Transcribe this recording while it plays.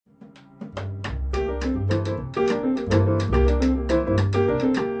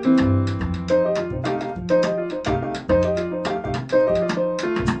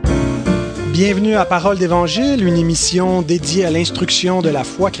Bienvenue à Parole d'Évangile, une émission dédiée à l'instruction de la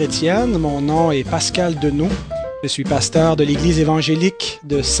foi chrétienne. Mon nom est Pascal Deneau. Je suis pasteur de l'Église évangélique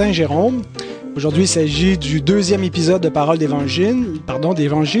de Saint-Jérôme. Aujourd'hui, il s'agit du deuxième épisode de Parole d'Évangile,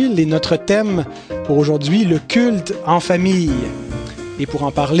 et notre thème pour aujourd'hui, le culte en famille. Et pour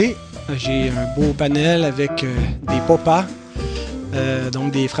en parler, j'ai un beau panel avec des papas,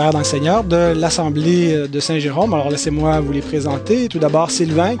 donc des frères dans le Seigneur de l'Assemblée de Saint-Jérôme. Alors laissez-moi vous les présenter. Tout d'abord,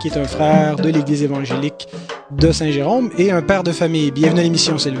 Sylvain, qui est un frère de l'Église évangélique de Saint-Jérôme et un père de famille. Bienvenue à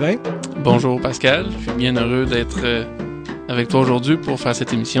l'émission, Sylvain. Bonjour Pascal, je suis bien heureux d'être avec toi aujourd'hui pour faire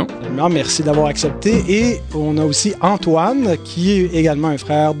cette émission. Merci d'avoir accepté. Et on a aussi Antoine, qui est également un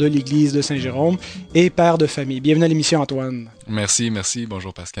frère de l'Église de Saint-Jérôme et père de famille. Bienvenue à l'émission, Antoine. Merci.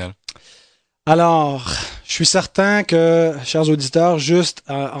 Bonjour Pascal. Alors, je suis certain que, chers auditeurs, juste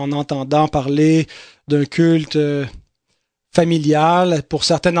en entendant parler d'un culte familial, pour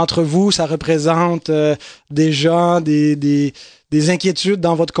certains d'entre vous, ça représente déjà des inquiétudes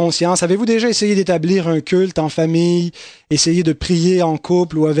dans votre conscience. Avez-vous déjà essayé d'établir un culte en famille, essayé de prier en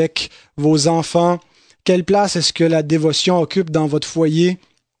couple ou avec vos enfants? Quelle place est-ce que la dévotion occupe dans votre foyer?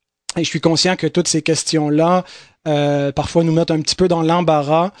 Et je suis conscient que toutes ces questions-là, parfois nous mettent un petit peu dans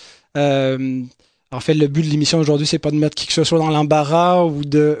l'embarras. En fait, le but de l'émission aujourd'hui, c'est pas de mettre qui que ce soit dans l'embarras ou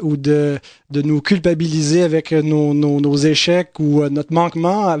de nous culpabiliser avec nos échecs ou notre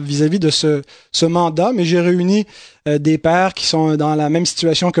manquement vis-à-vis de ce mandat, mais j'ai réuni des pères qui sont dans la même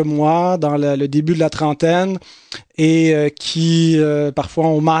situation que moi, dans le début de la trentaine, et qui parfois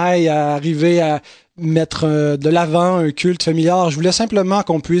ont maille à arriver à mettre de l'avant un culte familial. Alors, je voulais simplement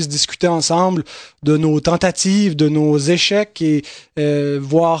qu'on puisse discuter ensemble de nos tentatives, de nos échecs et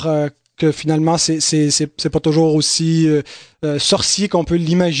voir que finalement, c'est pas toujours aussi sorcier qu'on peut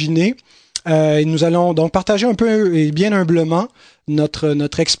l'imaginer. Et nous allons donc partager un peu et bien humblement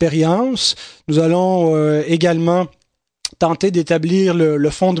notre expérience. Nous allons également tenter d'établir le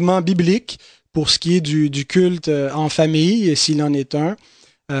fondement biblique pour ce qui est du culte en famille, s'il en est un.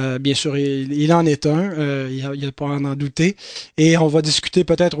 Bien sûr, il en est un, il n'y a pas à en douter. Et on va discuter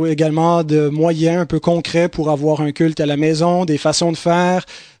peut-être également de moyens un peu concrets pour avoir un culte à la maison, des façons de faire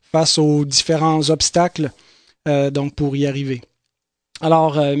face aux différents obstacles, donc pour y arriver.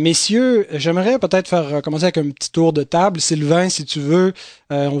 Alors, messieurs, j'aimerais peut-être commencer avec un petit tour de table. Sylvain, si tu veux,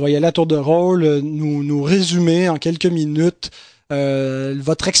 on va y aller à tour de rôle, nous résumer en quelques minutes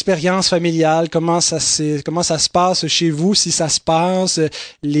votre expérience familiale, comment ça se passe chez vous, si ça se passe,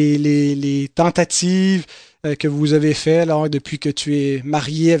 les tentatives que vous avez faites depuis que tu es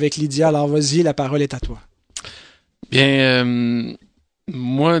marié avec Lydia. Alors, vas-y, la parole est à toi. Bien,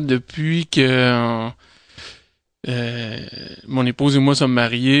 moi, depuis que mon épouse et moi sommes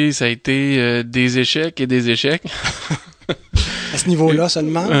mariés, ça a été des échecs et des échecs. À ce niveau-là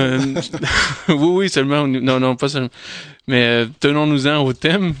seulement? Oui, seulement. Non, pas seulement. Mais tenons-nous-en au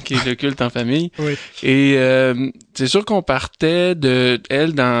thème, qui est le culte en famille. Oui. Et c'est sûr qu'on partait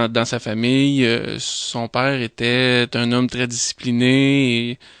elle dans sa famille. Son père était un homme très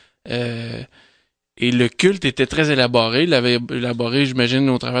discipliné et le culte était très élaboré. Il l'avait élaboré, j'imagine,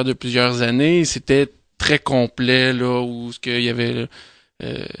 au travers de plusieurs années. C'était très complet, là, où il y avait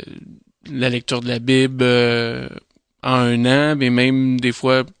la lecture de la Bible en un an, mais même des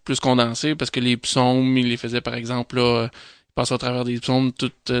fois plus condensé, parce que les psaumes, il les faisait, par exemple, là, il passait au travers des psaumes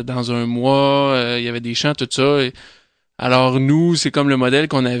tout dans un mois. Il y avait des chants, tout ça. Alors nous, c'est comme le modèle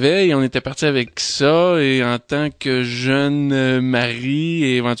qu'on avait et on était parti avec ça. Et en tant que jeune mari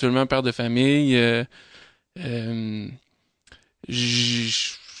et éventuellement père de famille,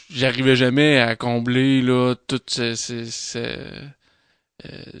 j'arrivais jamais à combler là tout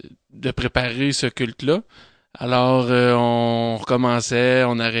de préparer ce culte-là. Alors on recommençait,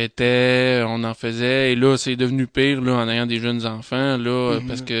 on arrêtait, on en faisait et là c'est devenu pire là en ayant des jeunes enfants là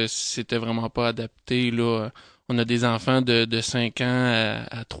parce que c'était vraiment pas adapté là. On a des enfants de 5 ans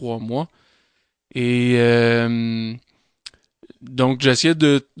à 3 mois. Et donc j'essayais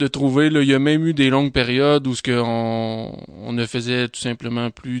de trouver, là, il y a même eu des longues périodes où on ne faisait tout simplement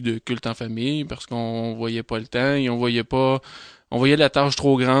plus de culte en famille parce qu'on voyait pas le temps et on voyait la tâche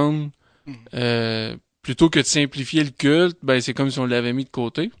trop grande. Plutôt que de simplifier le culte, ben c'est comme si on l'avait mis de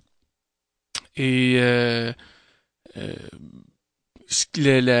côté. Et ce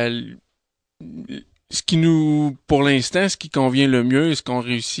qui nous, pour l'instant, ce qui convient le mieux et ce qu'on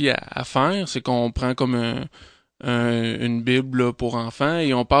réussit à faire, c'est qu'on prend comme une Bible là, pour enfants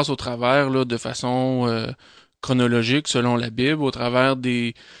et on passe au travers là, de façon chronologique selon la Bible, au travers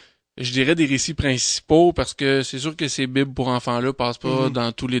des récits principaux, parce que c'est sûr que ces Bibles pour enfants-là passent pas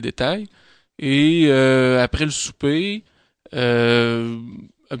dans tous les détails. Et après le souper,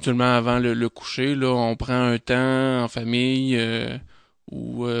 habituellement avant le coucher, là, on prend un temps en famille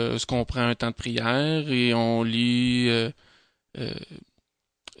où est-ce qu'on prend un temps de prière et on lit euh,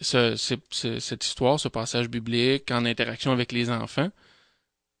 cette histoire, ce passage biblique en interaction avec les enfants.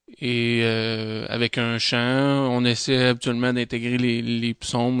 Et avec un chant, on essaie habituellement d'intégrer les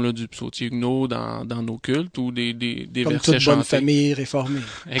psaumes là, du psautier Huguenot dans nos cultes ou des Comme versets toute bonne chantés. famille réformée.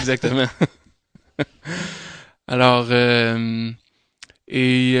 Exactement. Alors,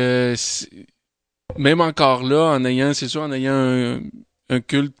 même encore là, c'est sûr, en ayant un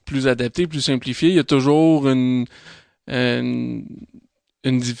culte plus adapté, plus simplifié, il y a toujours une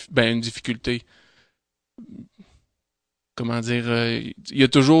difficulté. Comment dire, il y a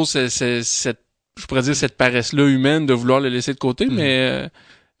toujours je pourrais dire cette paresse-là humaine de vouloir le laisser de côté, mais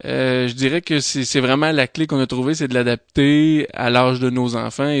je dirais que c'est vraiment la clé qu'on a trouvée, c'est de l'adapter à l'âge de nos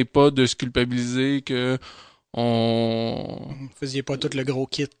enfants et pas de se culpabiliser que Vous faisiez pas tout le gros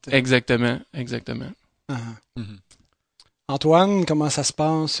kit. Exactement. Ah. Antoine, comment ça se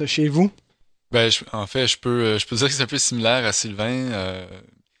passe chez vous? En fait, je peux dire que c'est un peu similaire à Sylvain.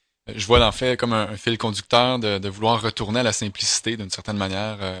 Je vois en fait comme un fil conducteur de vouloir retourner à la simplicité d'une certaine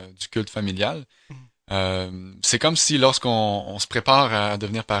manière du culte familial. C'est comme si lorsqu'on se prépare à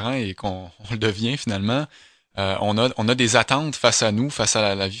devenir parent et qu'on le devient finalement, on a des attentes face à nous, face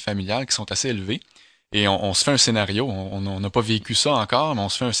à la vie familiale qui sont assez élevées. Et on se fait un scénario. On n'a pas vécu ça encore, mais on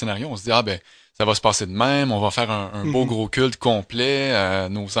se fait un scénario. On se dit, ça va se passer de même. On va faire un beau gros culte complet.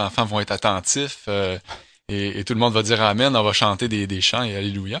 Nos enfants vont être attentifs. Et tout le monde va dire Amen. On va chanter des chants et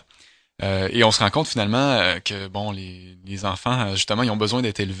Alléluia. Et on se rend compte finalement que les enfants, justement, ils ont besoin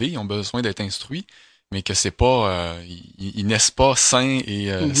d'être élevés, ils ont besoin d'être instruits, mais que c'est pas, ils naissent pas sains et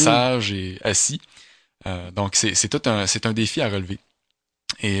sages et assis. Donc c'est un défi à relever.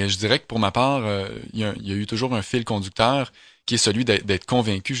 Et je dirais que pour ma part, il y a eu toujours un fil conducteur qui est celui d'être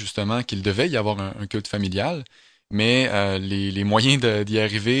convaincu justement qu'il devait y avoir un culte familial, mais les moyens d'y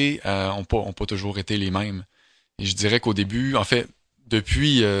arriver ont pas toujours été les mêmes. Et je dirais qu'au début, en fait,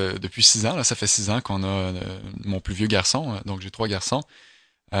 depuis 6 ans, là, ça fait 6 ans qu'on a mon plus vieux garçon, donc j'ai 3 garçons.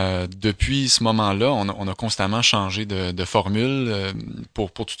 Depuis ce moment-là, on a constamment changé de formule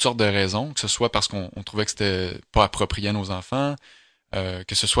pour toutes sortes de raisons, que ce soit parce qu'on trouvait que c'était pas approprié à nos enfants,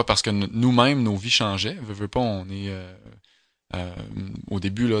 que ce soit parce que nous-mêmes, nos vies changeaient. Veux pas, on est au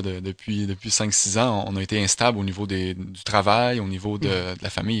début, là, depuis 5-6 ans, on a été instable au niveau du travail, au niveau de la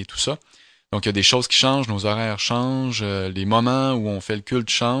famille et tout ça. Donc, il y a des choses qui changent, nos horaires changent, les moments où on fait le culte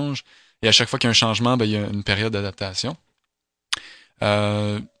changent, et à chaque fois qu'il y a un changement, il y a une période d'adaptation.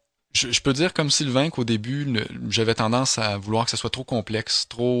 Je peux dire comme Sylvain qu'au début, j'avais tendance à vouloir que ça soit trop complexe,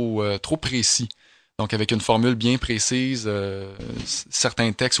 trop précis. Donc, avec une formule bien précise,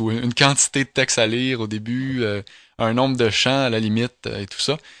 certains textes ou une quantité de textes à lire au début, un nombre de chants à la limite et tout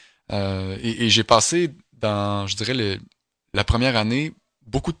ça. Et j'ai passé je dirais, la première année,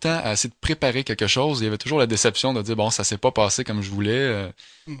 beaucoup de temps à essayer de préparer quelque chose. Il y avait toujours la déception de dire, bon, ça s'est pas passé comme je voulais.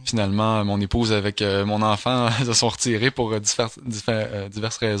 Finalement, mon épouse avec mon enfant se sont retirés pour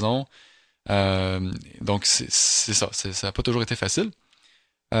diverses raisons. Donc, c'est ça. Ça n'a pas toujours été facile.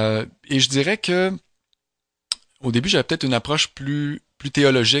 Et je dirais que au début, j'avais peut-être une approche plus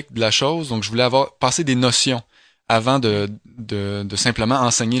théologique de la chose. Donc, je voulais passer des notions avant de simplement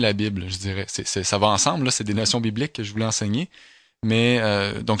enseigner la Bible, je dirais. Ça va ensemble, là. C'est des notions bibliques que je voulais enseigner. Mais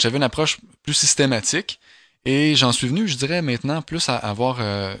donc j'avais une approche plus systématique et j'en suis venu, je dirais maintenant, plus à avoir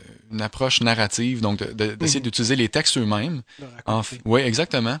une approche narrative, donc d'essayer d'utiliser les textes eux-mêmes. Oui,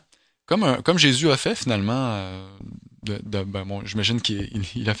 exactement. Comme Jésus a fait finalement. J'imagine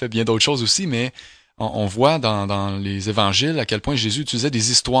qu'il a fait bien d'autres choses aussi, mais on voit dans les évangiles à quel point Jésus utilisait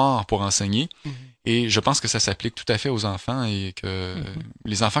des histoires pour enseigner. Et je pense que ça s'applique tout à fait aux enfants et que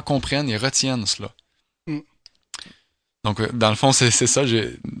les enfants comprennent et retiennent cela. Donc, dans le fond, c'est ça.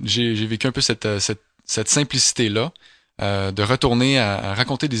 J'ai vécu un peu cette simplicité-là, de retourner à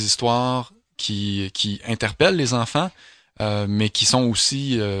raconter des histoires qui interpellent les enfants, mais qui sont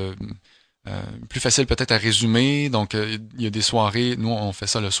aussi plus faciles peut-être à résumer. Donc, il y a des soirées, nous on fait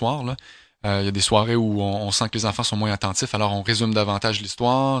ça le soir, là. Il y a des soirées où on sent que les enfants sont moins attentifs, alors on résume davantage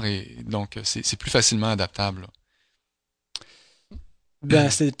l'histoire et donc c'est plus facilement adaptable, là.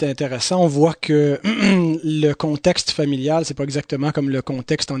 Ben, c'est intéressant. On voit que le contexte familial, c'est pas exactement comme le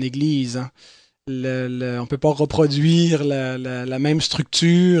contexte en église, hein. On peut pas reproduire la même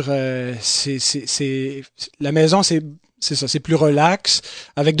structure. La maison, c'est ça, c'est plus relax.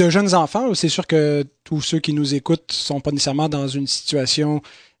 Avec de jeunes enfants, c'est sûr que tous ceux qui nous écoutent sont pas nécessairement dans une situation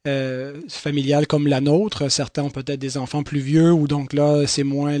familiale comme la nôtre. Certains ont peut-être des enfants plus vieux, ou donc là, c'est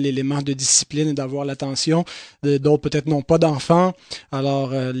moins l'élément de discipline et d'avoir l'attention. D'autres peut-être n'ont pas d'enfants.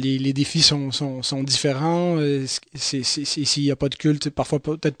 Alors, les défis sont différents. S'il n'y a pas de culte, parfois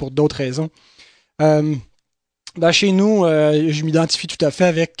peut-être pour d'autres raisons. Chez nous, je m'identifie tout à fait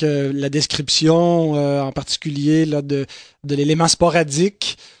avec la description, en particulier là, de l'élément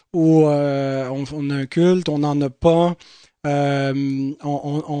sporadique où on a un culte, on n'en a pas.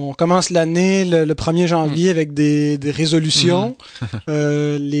 On commence l'année le 1er janvier avec des résolutions.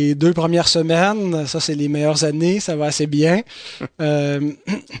 Les 2 premières semaines, ça c'est les meilleures années, ça va assez bien.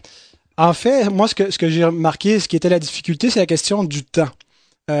 En fait, moi ce que j'ai remarqué, ce qui était la difficulté, c'est la question du temps.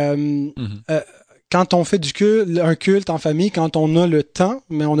 Quand on fait un culte en famille, quand on a le temps,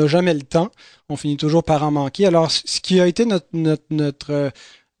 mais on n'a jamais le temps, on finit toujours par en manquer. Alors, ce qui a été notre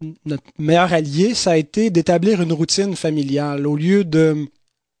meilleur allié, ça a été d'établir une routine familiale. Au lieu de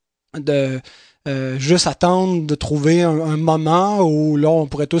juste attendre de trouver un moment où là, on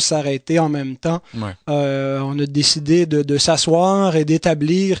pourrait tous s'arrêter en même temps, on a décidé de s'asseoir et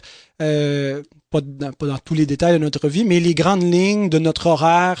d'établir pas dans tous les détails de notre vie, mais les grandes lignes de notre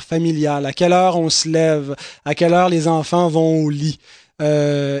horaire familial. À quelle heure on se lève, à quelle heure les enfants vont au lit,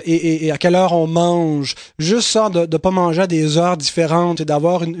 et à quelle heure on mange. Juste ça, de pas manger à des heures différentes et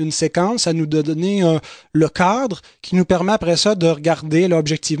d'avoir une séquence, ça nous donner le cadre qui nous permet après ça de regarder là,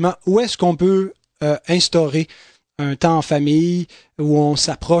 objectivement où est-ce qu'on peut instaurer un temps en famille où on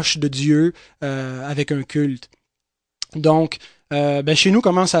s'approche de Dieu avec un culte. Donc, chez nous,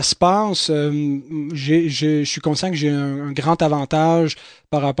 comment ça se passe? Je suis conscient que j'ai un grand avantage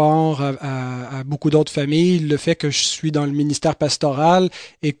par rapport à beaucoup d'autres familles, le fait que je suis dans le ministère pastoral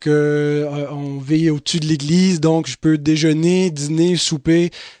et que on vit au-dessus de l'église, donc je peux déjeuner, dîner,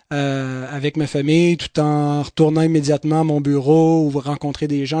 souper avec ma famille tout en retournant immédiatement à mon bureau ou rencontrer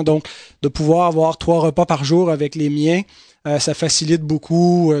des gens. Donc, de pouvoir avoir 3 repas par jour avec les miens, ça facilite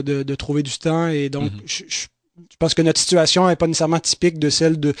beaucoup de trouver du temps et donc je pense que notre situation n'est pas nécessairement typique de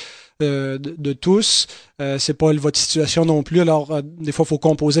celle de tous. C'est pas votre situation non plus. Alors, des fois, il faut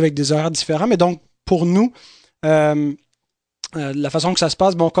composer avec des horaires différents. Mais donc, pour nous, la façon que ça se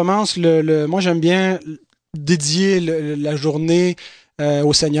passe, on commence moi, j'aime bien dédier la journée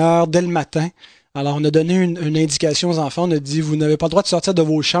au Seigneur dès le matin. Alors, on a donné une indication aux enfants. On a dit, vous n'avez pas le droit de sortir de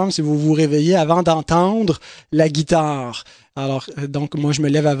vos chambres si vous vous réveillez avant d'entendre la guitare. Alors, donc, moi, je me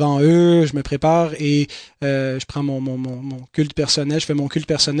lève avant eux, je me prépare et je prends mon culte personnel, je fais mon culte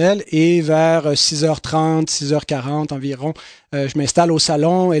personnel et vers 6h30, 6h40 environ, je m'installe au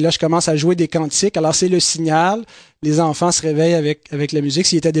salon et là, je commence à jouer des cantiques. Alors, c'est le signal. Les enfants se réveillent avec la musique.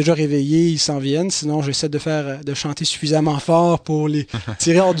 S'ils étaient déjà réveillés, ils s'en viennent. Sinon, j'essaie de chanter suffisamment fort pour les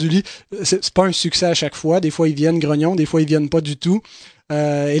tirer hors du lit. C'est pas un succès à chaque fois. Des fois, ils viennent grognons, des fois, ils viennent pas du tout.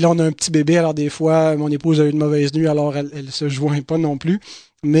 Et là, on a un petit bébé, alors des fois, mon épouse a eu une mauvaise nuit, alors elle se joint pas non plus.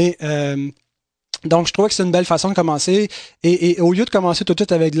 Mais donc, je trouvais que c'est une belle façon de commencer. Et au lieu de commencer tout de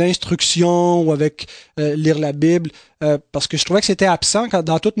suite avec de l'instruction ou avec lire la Bible, parce que je trouvais que c'était absent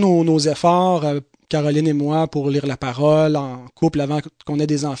dans tous nos efforts, Caroline et moi, pour lire la parole en couple avant qu'on ait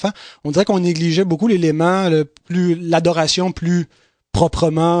des enfants, on dirait qu'on négligeait beaucoup l'élément, l'adoration plus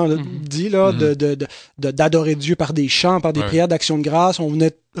proprement dit, là, d'adorer Dieu par des chants, par des prières d'action de grâce. On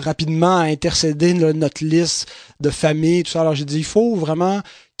venait rapidement à intercéder là, notre liste de famille, tout ça. Alors j'ai dit, il faut vraiment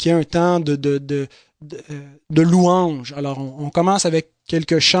qu'il y ait un temps de louange. Alors on commence avec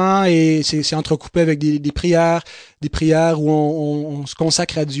quelques chants et c'est entrecoupé avec des prières où on se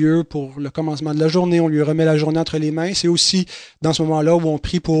consacre à Dieu pour le commencement de la journée. On lui remet la journée entre les mains. C'est aussi dans ce moment-là où on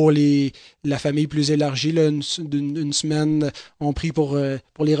prie pour la famille plus élargie. Là, une semaine, on prie pour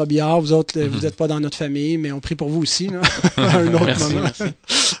les Robillards. Vous autres, vous n'êtes pas dans notre famille, mais on prie pour vous aussi. Là, à un autre moment. Merci.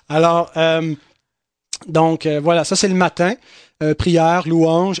 Alors, donc voilà, ça c'est le matin. Prière,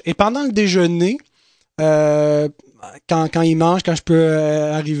 louange. Et pendant le déjeuner, quand ils mangent, quand je peux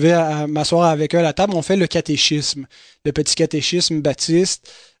arriver à m'asseoir avec eux à la table, on fait le catéchisme, le petit catéchisme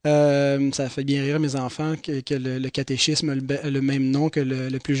baptiste. Ça fait bien rire mes enfants que le catéchisme a le même nom que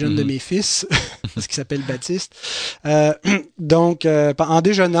le plus jeune de mes fils, parce qu'il s'appelle Baptiste. Donc, en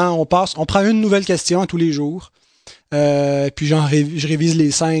déjeunant, on prend une nouvelle question à tous les jours. Puis je révise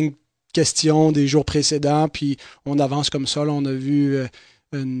les 5 questions des jours précédents, puis on avance comme ça. Là, on a vu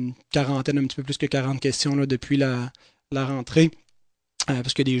une quarantaine, un petit peu plus que 40 questions là, depuis la rentrée,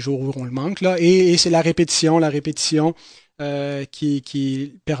 parce que des jours où on le manque. Là, et c'est la répétition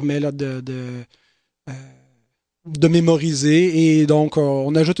qui permet là, de mémoriser. Et donc,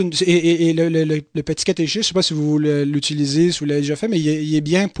 on ajoute le petit catéchisme, je ne sais pas si vous l'utilisez, si vous l'avez déjà fait, mais il est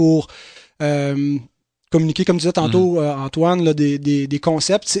bien pour communiquer, comme disait tantôt Antoine, là, des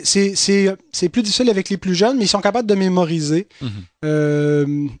concepts. C'est plus difficile avec les plus jeunes, mais ils sont capables de mémoriser.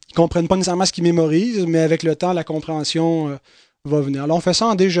 Ils comprennent pas nécessairement ce qu'ils mémorisent, mais avec le temps, la compréhension va venir. Alors, on fait ça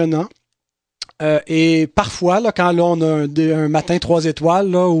en déjeunant. Et parfois, là, quand là, on a un matin 3 étoiles,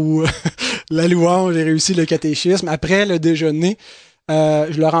 là, où la louange, j'ai réussi le catéchisme, après le déjeuner,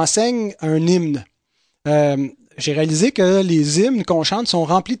 je leur enseigne un hymne. J'ai réalisé que les hymnes qu'on chante sont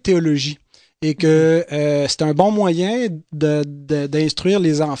remplis de théologie et que c'est un bon moyen d'instruire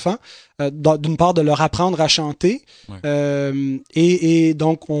les enfants, d'une part de leur apprendre à chanter, et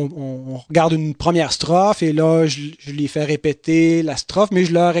donc on regarde une première strophe et là je les fais répéter la strophe, mais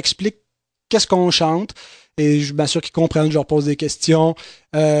je leur explique qu'est-ce qu'on chante et je m'assure qu'ils comprennent, je leur pose des questions,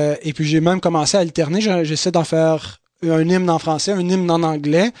 et puis j'ai même commencé à alterner, j'essaie d'en faire un hymne en français, un hymne en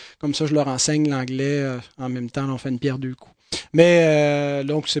anglais. Comme ça, je leur enseigne l'anglais en même temps. Là, on fait une pierre deux coups. Mais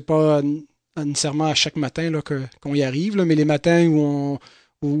donc, c'est pas nécessairement à chaque matin là, qu'on y arrive, là, mais les matins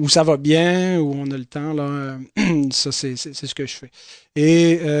où ça va bien, où on a le temps, là, ça, c'est ce que je fais.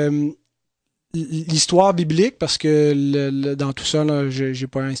 Et l'histoire biblique, parce que dans tout ça, là, j'ai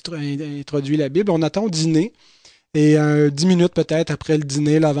pas introduit la Bible, on attend au dîner. Et 10 minutes peut-être après le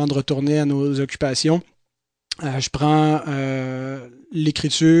dîner, là, avant de retourner à nos occupations, je prends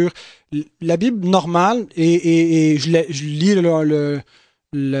l'écriture, la Bible normale, et je lis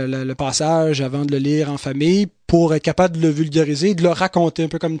le passage avant de le lire en famille pour être capable de le vulgariser et de le raconter, un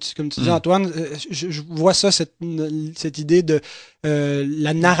peu comme tu dis, Antoine. Je vois ça, cette idée de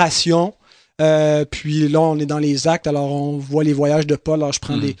la narration. Puis là, on est dans les actes, alors on voit les voyages de Paul. Alors je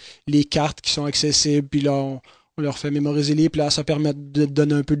prends les cartes qui sont accessibles, puis là, on leur fait mémoriser les places, ça permet de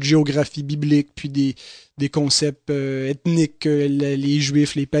donner un peu de géographie biblique, puis des concepts ethniques, les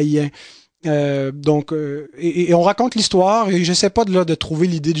Juifs, les païens. Donc, et on raconte l'histoire, et j'essaie pas de trouver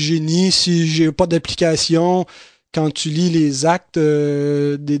l'idée de génie si j'ai pas d'application. Quand tu lis les actes,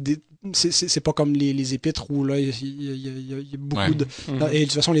 c'est pas comme les épîtres où là il y a beaucoup de... Et de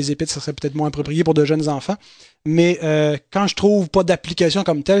toute façon, les épîtres, ça serait peut-être moins approprié pour de jeunes enfants. Mais quand je trouve pas d'application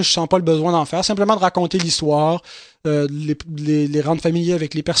comme telle, je sens pas le besoin d'en faire. Simplement de raconter l'histoire, les rendre familiers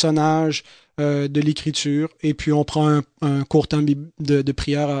avec les personnages de l'écriture. Et puis on prend un court temps de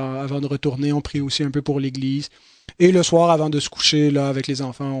prière avant de retourner. On prie aussi un peu pour l'Église. Et le soir, avant de se coucher là, avec les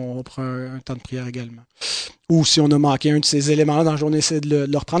enfants, on prend un temps de prière également. Ou si on a manqué un de ces éléments-là dans la journée, c'est de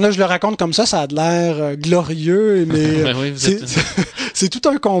le reprendre. Là, je le raconte comme ça a l'air glorieux, mais oui, c'est tout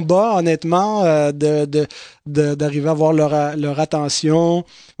un combat, honnêtement, d'arriver à avoir leur attention.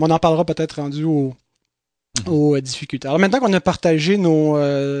 On en parlera peut-être rendu aux difficultés. Alors maintenant qu'on a partagé nos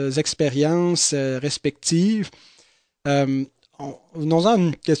expériences respectives, venons-en à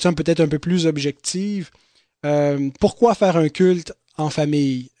une question peut-être un peu plus objective. Pourquoi faire un culte en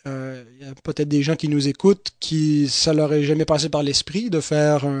famille? Il y a peut-être des gens qui nous écoutent qui ça leur est jamais passé par l'esprit de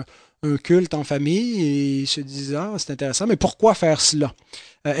faire un culte en famille et se disent c'est intéressant, mais pourquoi faire cela?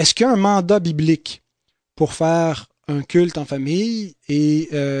 Est-ce qu'il y a un mandat biblique pour faire un culte en famille et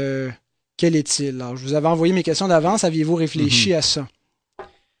quel est-il? Alors, je vous avais envoyé mes questions d'avance, aviez-vous réfléchi à ça?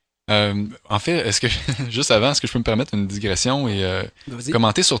 En fait, juste avant, est-ce que je peux me permettre une digression et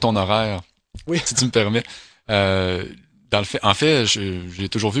commenter sur ton horaire? Oui. Si tu me permets. En fait, j'ai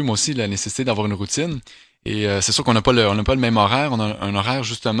toujours vu moi aussi la nécessité d'avoir une routine. Et c'est sûr qu'on n'a pas le même horaire. On a un horaire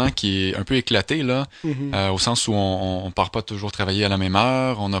justement qui est un peu éclaté là, au sens où on part pas toujours travailler à la même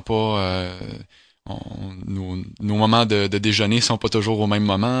heure. On n'a pas nos moments de déjeuner sont pas toujours au même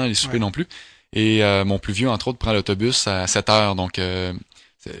moment, les soupers non plus. Et mon plus vieux, entre autres, prend l'autobus à 7 heures. Donc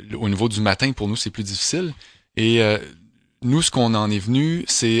au niveau du matin, pour nous, c'est plus difficile. Et nous, ce qu'on en est venu,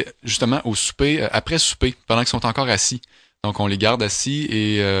 c'est justement au souper, après souper, pendant qu'ils sont encore assis. Donc, on les garde assis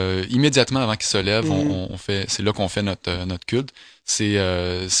et immédiatement avant qu'ils se lèvent, on fait, c'est là qu'on fait notre culte. C'est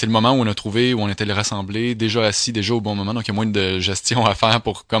le moment où on a trouvé, où on était rassemblés, déjà assis, déjà au bon moment. Donc, il y a moins de gestion à faire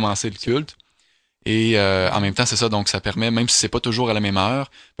pour commencer le culte. Et en même temps, c'est ça. Donc, ça permet, même si c'est pas toujours à la même heure,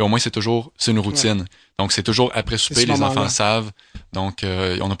 mais au moins c'est une routine. Donc, c'est toujours après souper, les enfants savent. Donc,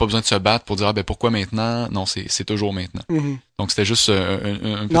 on n'a pas besoin de se battre pour dire pourquoi maintenant. Non, c'est toujours maintenant. Donc, c'était juste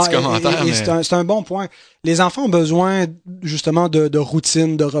un petit commentaire. Mais... C'est un bon point. Les enfants ont besoin justement de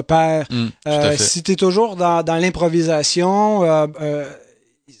routine, de repères. Si tu es toujours dans l'improvisation,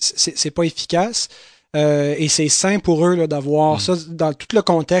 c'est pas efficace. Et c'est sain pour eux là, d'avoir ça dans tout le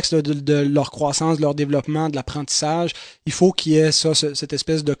contexte de leur croissance, de leur développement, de l'apprentissage. Il faut qu'il y ait ça, cette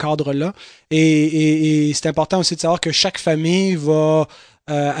espèce de cadre-là. Et c'est important aussi de savoir que chaque famille va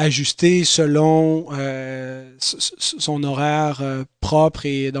ajusté selon son horaire propre.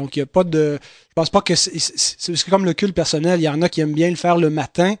 Et donc, il y a pas de... Je pense pas que c'est comme le culte personnel. Il y en a qui aiment bien le faire le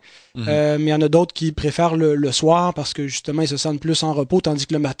matin, mais il y en a d'autres qui préfèrent le soir parce que justement, ils se sentent plus en repos, tandis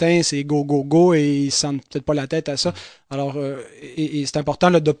que le matin, c'est go, go, go et ils ne sentent peut-être pas la tête à ça. Alors, et c'est important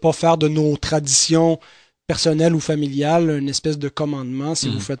là, de ne pas faire de nos traditions personnelles ou familiales une espèce de commandement si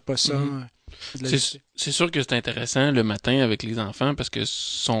vous ne faites pas ça. C'est sûr que c'est intéressant le matin avec les enfants parce que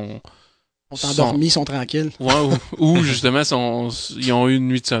sont endormis, sont tranquilles. Ouais, ou justement ils ont eu une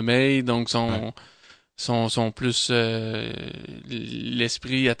nuit de sommeil, donc sont plus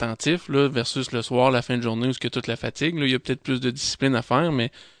l'esprit attentif là, versus le soir, la fin de journée où que toute la fatigue. Là, il y a peut-être plus de discipline à faire,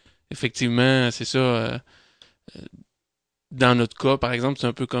 mais effectivement, c'est ça. Dans notre cas, par exemple, c'est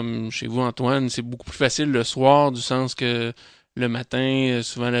un peu comme chez vous, Antoine, c'est beaucoup plus facile le soir, du sens que le matin,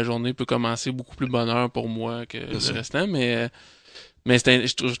 souvent la journée peut commencer beaucoup plus bonne heure pour moi que le restant, mais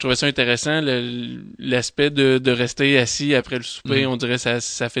je trouvais ça intéressant, l'aspect de rester assis après le souper. On dirait ça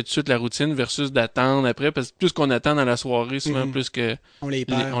fait tout de suite la routine versus d'attendre après, parce que plus qu'on attend dans la soirée, souvent plus que on les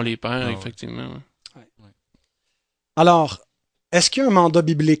perd. Effectivement. Ouais. Alors, est-ce qu'il y a un mandat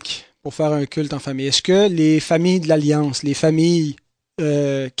biblique pour faire un culte en famille? Est-ce que les familles de l'Alliance, les familles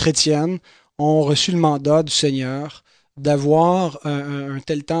chrétiennes ont reçu le mandat du Seigneur d'avoir un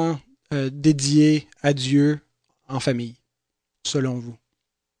tel temps dédié à Dieu en famille, selon vous?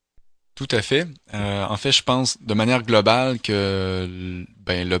 Tout à fait. En fait, je pense de manière globale que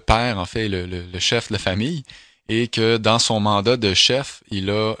le père, en fait, est le chef de la famille et que dans son mandat de chef, il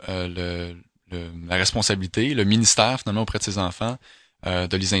a la responsabilité, le ministère finalement auprès de ses enfants,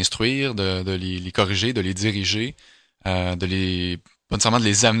 de les instruire, de les corriger, de les diriger, pas nécessairement de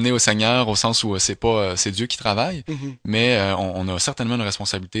les amener au Seigneur au sens où c'est Dieu qui travaille, mais on a certainement une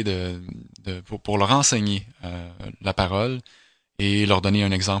responsabilité pour leur enseigner la parole et leur donner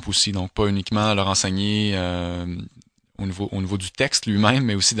un exemple aussi. Donc pas uniquement leur enseigner au niveau du texte lui-même,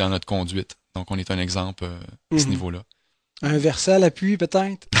 mais aussi dans notre conduite. Donc on est un exemple à ce niveau-là. Un verset à l'appui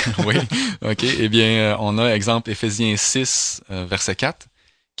peut-être? Oui, ok. Eh bien, on a exemple Éphésiens 6, verset 4,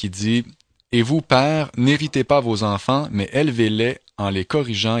 qui dit « Et vous, pères, n'héritez pas vos enfants, mais élevez-les en les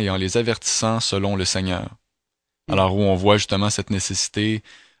corrigeant et en les avertissant selon le Seigneur. » Alors où on voit justement cette nécessité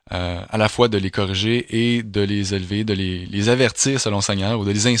à la fois de les corriger et de les élever, de les avertir selon le Seigneur ou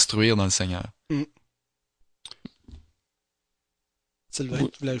de les instruire dans le Seigneur. Sylvain,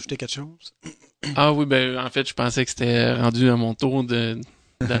 tu voulais ajouter quelque chose? Ah oui, en fait, je pensais que c'était rendu à mon tour de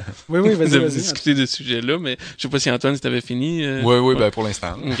vas-y, discuter de ce sujet-là, mais je sais pas si Antoine, si t'avais fini. Oui, pour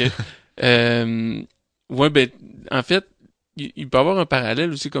l'instant. OK. En fait, il peut y avoir un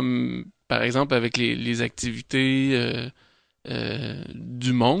parallèle aussi, comme par exemple avec les activités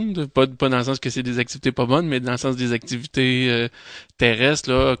du monde, pas dans le sens que c'est des activités pas bonnes, mais dans le sens des activités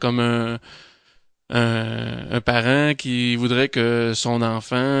terrestres, là, comme un parent qui voudrait que son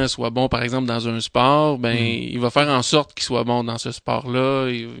enfant soit bon, par exemple, dans un sport, il va faire en sorte qu'il soit bon dans ce sport-là,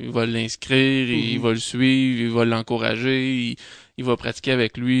 il va l'inscrire, il va le suivre, il va l'encourager, il va pratiquer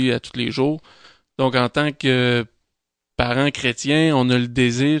avec lui à tous les jours. Donc, en tant que parents chrétiens, on a le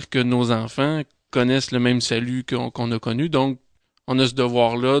désir que nos enfants connaissent le même salut qu'on a connu. Donc, on a ce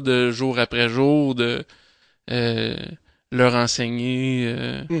devoir-là de jour après jour de leur enseigner.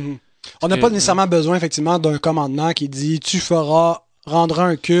 On n'a pas nécessairement besoin, effectivement, d'un commandement qui dit « Tu rendras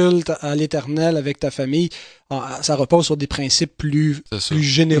un culte à l'Éternel avec ta famille ». Ça repose sur des principes plus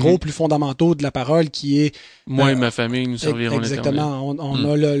généraux, plus fondamentaux de la parole qui est... Moi et ma famille, nous servirons l'Éternel. Exactement.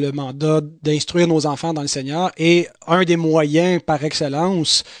 On a le mandat d'instruire nos enfants dans le Seigneur. Et un des moyens par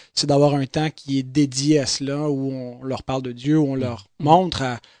excellence, c'est d'avoir un temps qui est dédié à cela, où on leur parle de Dieu, où on leur montre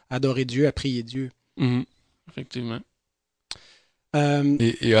à adorer Dieu, à prier Dieu. Effectivement.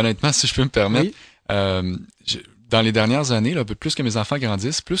 Et honnêtement, si je peux me permettre, dans les dernières années, là, plus que mes enfants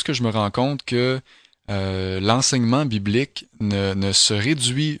grandissent, plus que je me rends compte que l'enseignement biblique ne se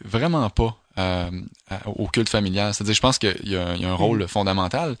réduit vraiment pas au culte familial. C'est-à-dire, je pense qu'il y a un rôle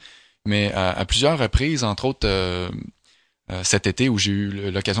fondamental, mais à plusieurs reprises, entre autres cet été où j'ai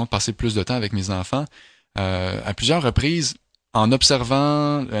eu l'occasion de passer plus de temps avec mes enfants, à plusieurs reprises, en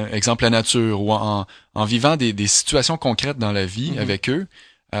observant, exemple, la nature ou en vivant des situations concrètes dans la vie avec eux,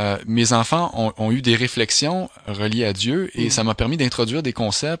 mes enfants ont eu des réflexions reliées à Dieu et ça m'a permis d'introduire des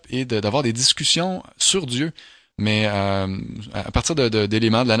concepts et d'avoir des discussions sur Dieu, mais à partir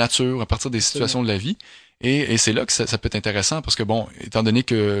d'éléments de la nature, à partir des situations de la vie. Et c'est là que ça peut être intéressant parce que, bon, étant donné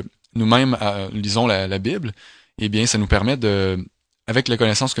que nous-mêmes lisons la Bible, eh bien, ça nous permet avec la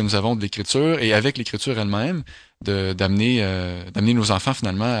connaissance que nous avons de l'Écriture et avec l'Écriture elle-même, d'amener nos enfants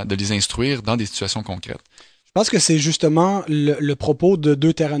finalement, de les instruire dans des situations concrètes. Je pense que c'est justement le propos de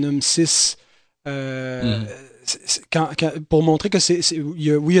Deutéronome 6. Pour montrer que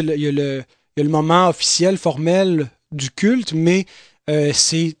oui, il y a le moment officiel, formel du culte, mais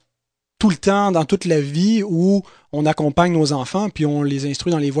c'est tout le temps, dans toute la vie, où on accompagne nos enfants, puis on les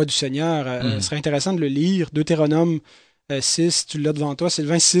instruit dans les voies du Seigneur. Ce serait intéressant de le lire. Deutéronome 6, tu l'as devant toi, c'est le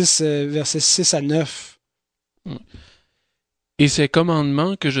 26, versets 6 à 9. Et ces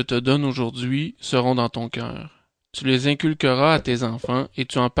commandements que je te donne aujourd'hui seront dans ton cœur. Tu les inculqueras à tes enfants, et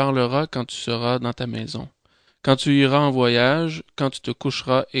tu en parleras quand tu seras dans ta maison, quand tu iras en voyage, quand tu te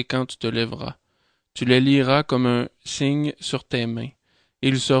coucheras et quand tu te lèveras. Tu les liras comme un signe sur tes mains.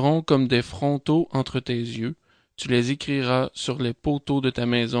 Ils seront comme des frontaux entre tes yeux. Tu les écriras sur les poteaux de ta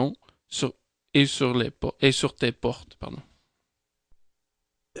maison et sur tes portes. Pardon.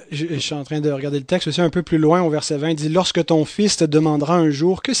 Je suis en train de regarder le texte aussi un peu plus loin au verset 20. Il dit « Lorsque ton fils te demandera un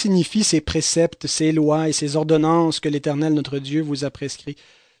jour que signifient ces préceptes, ces lois et ces ordonnances que l'Éternel notre Dieu vous a prescrits,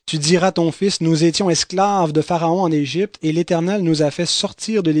 tu diras à ton fils, nous étions esclaves de Pharaon en Égypte et l'Éternel nous a fait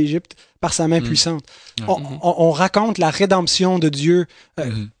sortir de l'Égypte par sa main puissante. » On raconte la rédemption de Dieu.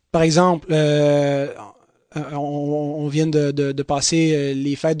 Par exemple, on vient de passer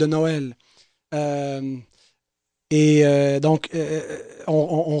les fêtes de Noël. Donc,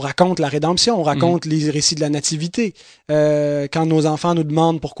 on raconte la rédemption, on raconte les récits de la nativité. Quand nos enfants nous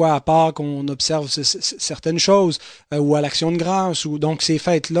demandent pourquoi à Pâques on observe certaines choses, ou à l'Action de grâce, donc ces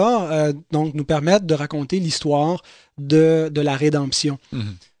fêtes-là donc nous permettent de raconter l'histoire de la rédemption.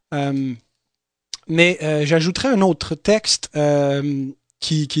 Mais j'ajouterais un autre texte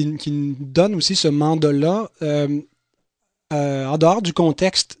qui nous donne aussi ce mandat-là. En dehors du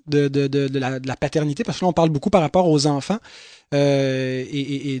contexte de la paternité, parce que là, on parle beaucoup par rapport aux enfants,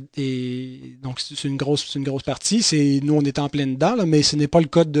 et donc c'est une grosse partie. Nous, on est en plein dedans, là, mais ce n'est pas le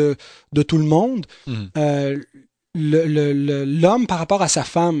cas de tout le monde. L'homme par rapport à sa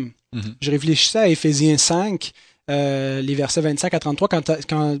femme, je réfléchissais à Éphésiens 5, les versets 25 à 33,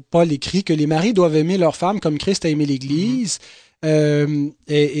 quand Paul écrit que les maris doivent aimer leur femme comme Christ a aimé l'Église,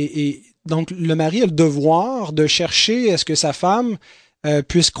 donc, le mari a le devoir de chercher à ce que sa femme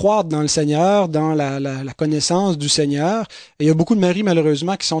puisse croître dans le Seigneur, dans la connaissance du Seigneur. Et il y a beaucoup de maris,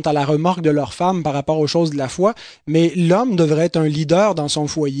 malheureusement, qui sont à la remorque de leur femme par rapport aux choses de la foi. Mais l'homme devrait être un leader dans son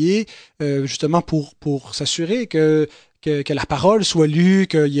foyer, justement pour s'assurer que la parole soit lue,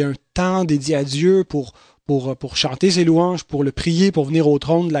 qu'il y ait un temps dédié à Dieu pour chanter ses louanges, pour le prier, pour venir au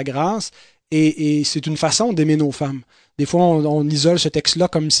trône de la grâce. Et c'est une façon d'aimer nos femmes. Des fois, on isole ce texte-là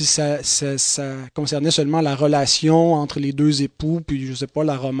comme si ça concernait seulement la relation entre les deux époux, puis je sais pas,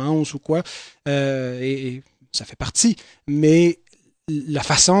 la romance ou quoi. Et ça fait partie. Mais la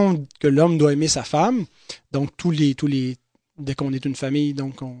façon que l'homme doit aimer sa femme, donc dès qu'on est une famille,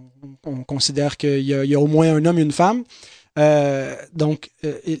 donc on considère qu'il y a au moins un homme et une femme. Donc,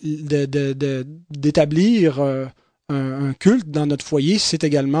 d'établir un culte dans notre foyer, c'est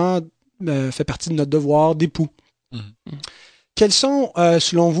également fait partie de notre devoir d'époux. Quels sont,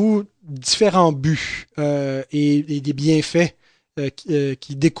 selon vous, différents buts et des bienfaits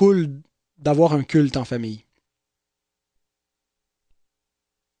qui découlent d'avoir un culte en famille?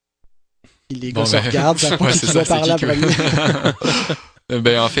 Les gars se regardent, ça pas qui va parler après.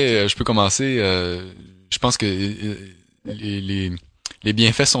 En fait, je peux commencer. Je pense que les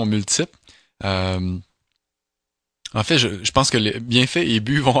bienfaits sont multiples. En fait, je pense que les bienfaits et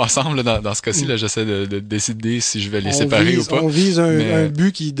buts vont ensemble dans ce cas-ci. Là, j'essaie de décider si je vais les séparer ou pas. On vise un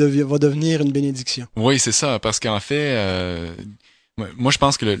but qui va devenir une bénédiction. Oui, c'est ça. Parce qu'en fait, moi, je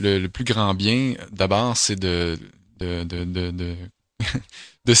pense que le plus grand bien, d'abord, c'est de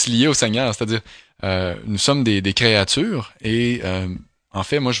se lier au Seigneur. C'est-à-dire, nous sommes des créatures et en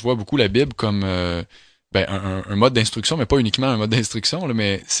fait, moi, je vois beaucoup la Bible comme un mode d'instruction, mais pas uniquement un mode d'instruction, là,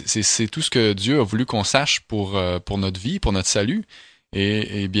 mais c'est tout ce que Dieu a voulu qu'on sache pour notre vie, pour notre salut.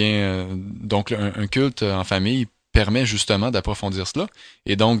 Et bien, donc un culte en famille permet justement d'approfondir cela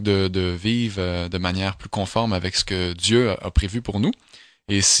et donc de vivre de manière plus conforme avec ce que Dieu a prévu pour nous.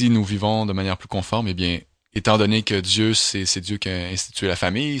 Et si nous vivons de manière plus conforme, eh bien, étant donné que Dieu, c'est Dieu qui a institué la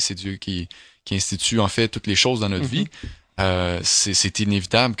famille, c'est Dieu qui institue en fait toutes les choses dans notre vie, c'est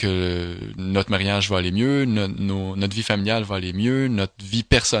inévitable que notre mariage va aller mieux, notre vie familiale va aller mieux, notre vie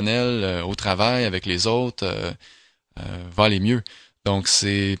personnelle au travail avec les autres va aller mieux. Donc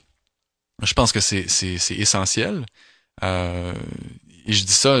je pense que c'est essentiel. Et je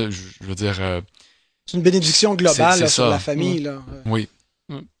dis ça, je veux dire. C'est une bénédiction globale là, sur la famille. Là. Oui.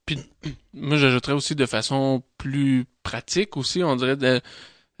 Puis moi, j'ajouterais aussi de façon plus pratique aussi, on dirait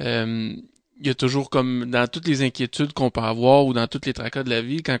il y a toujours comme dans toutes les inquiétudes qu'on peut avoir ou dans tous les tracas de la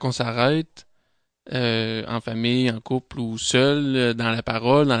vie, quand on s'arrête, en famille, en couple ou seul, dans la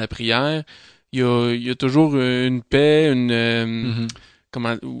parole, dans la prière, il y a toujours une paix,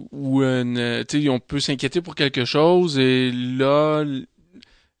 comment ou une, tu sais, on peut s'inquiéter pour quelque chose et là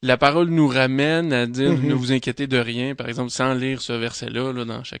la parole nous ramène à dire ne vous inquiétez de rien, par exemple, sans lire ce verset-là là,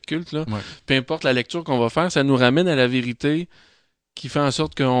 dans chaque culte. Là. Ouais. Peu importe la lecture qu'on va faire, ça nous ramène à la vérité qui fait en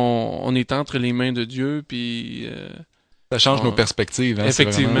sorte qu'on est entre les mains de Dieu. Puis, ça change nos perspectives. Hein,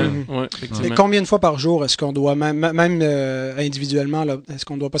 effectivement. Ouais, effectivement. Et combien de fois par jour est-ce qu'on doit, même individuellement, là, est-ce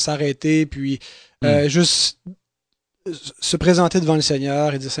qu'on ne doit pas s'arrêter, puis juste se présenter devant le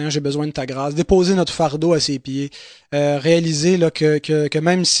Seigneur et dire Seigneur, j'ai besoin de ta grâce, déposer notre fardeau à ses pieds, réaliser là, que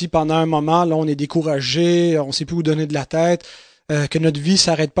même si pendant un moment là on est découragé, on ne sait plus où donner de la tête, que notre vie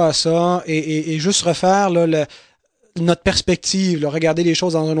s'arrête pas à ça et juste refaire là, notre perspective, là, regarder les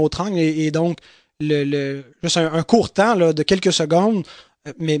choses dans un autre angle et donc juste un court temps là, de quelques secondes,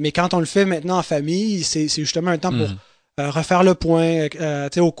 mais quand on le fait maintenant en famille, c'est justement un temps pour refaire le point.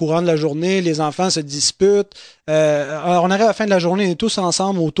 Au courant de la journée, les enfants se disputent. On arrive à la fin de la journée, on est tous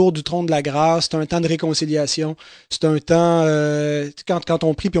ensemble autour du trône de la grâce. C'est un temps de réconciliation. C'est un temps, quand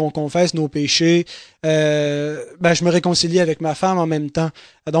on prie puis on confesse nos péchés, je me réconcilie avec ma femme en même temps.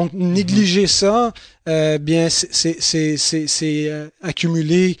 Donc, négliger ça, bien, c'est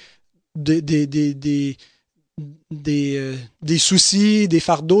accumuler des soucis, des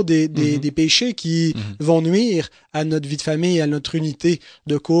fardeaux, des péchés qui vont nuire à notre vie de famille, à notre unité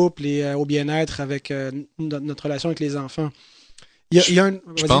de couple et au bien-être avec notre relation avec les enfants.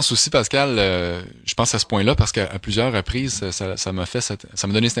 Je pense aussi, Pascal, je pense à ce point-là parce qu'à plusieurs reprises, ça m'a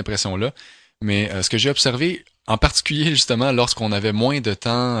donné cette impression-là. Mais ce que j'ai observé, en particulier justement lorsqu'on avait moins de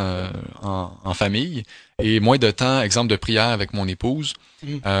temps en famille et moins de temps, exemple de prière avec mon épouse,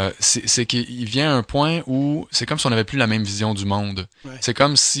 c'est qu'il vient un point où c'est comme si on n'avait plus la même vision du monde. Ouais. C'est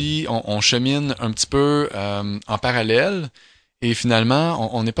comme si on chemine un petit peu en parallèle et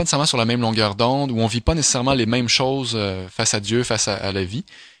finalement on n'est pas nécessairement sur la même longueur d'onde ou on vit pas nécessairement les mêmes choses face à Dieu, face à la vie.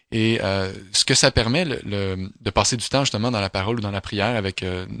 Et ce que ça permet de passer du temps justement dans la parole ou dans la prière avec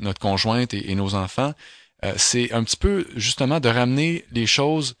notre conjointe et nos enfants, c'est un petit peu justement de ramener les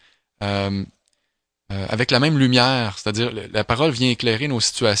choses avec la même lumière. C'est-à-dire la parole vient éclairer nos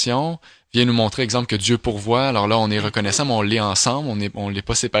situations, vient nous montrer, exemple, que Dieu pourvoit. Alors là, on est reconnaissant, mais on l'est ensemble, on l'est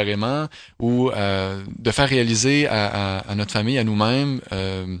pas séparément. Ou de faire réaliser à notre famille, à nous-mêmes,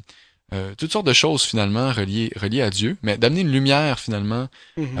 toutes sortes de choses finalement reliées à Dieu, mais d'amener une lumière finalement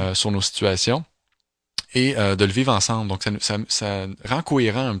sur nos situations et de le vivre ensemble. Donc ça rend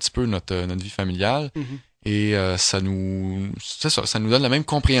cohérent un petit peu notre vie familiale et ça nous donne la même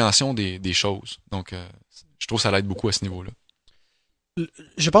compréhension des choses. Donc je trouve que ça l'aide beaucoup à ce niveau-là.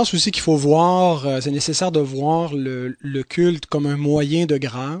 Je pense aussi qu'il faut voir, c'est nécessaire de voir le culte comme un moyen de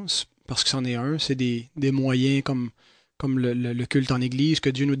grâce, parce que c'en est un, c'est des moyens comme le culte en Église que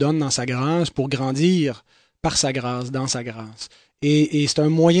Dieu nous donne dans sa grâce pour grandir par sa grâce, dans sa grâce. Et c'est un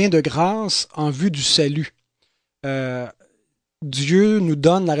moyen de grâce en vue du salut. Dieu nous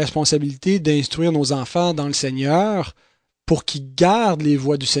donne la responsabilité d'instruire nos enfants dans le Seigneur pour qu'ils gardent les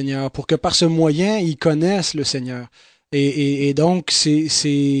voies du Seigneur, pour que par ce moyen, ils connaissent le Seigneur. Et donc,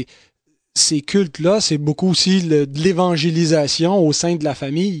 ces cultes-là, c'est beaucoup aussi de l'évangélisation au sein de la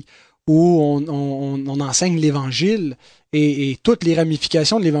famille, où on enseigne l'Évangile et toutes les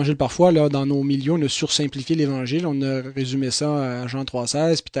ramifications de l'Évangile. Parfois, là, dans nos milieux, on a sursimplifié l'Évangile, on a résumé ça à Jean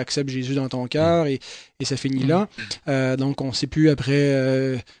 3,16, puis tu acceptes Jésus dans ton cœur et ça finit là. Donc, on ne sait plus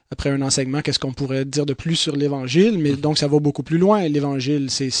après un enseignement qu'est-ce qu'on pourrait dire de plus sur l'Évangile, mais donc ça va beaucoup plus loin. L'Évangile,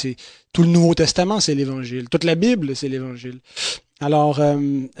 c'est tout le Nouveau Testament, c'est l'Évangile. Toute la Bible, c'est l'Évangile. Alors,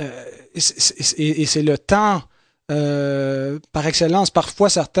 c'est le temps par excellence. Parfois,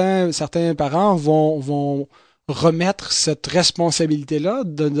 certains parents vont remettre cette responsabilité-là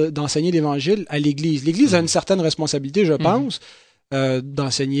d'enseigner l'Évangile à l'Église. L'Église a une certaine responsabilité, je pense,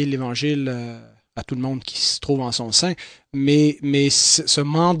 d'enseigner l'Évangile à tout le monde qui se trouve en son sein. Mais ce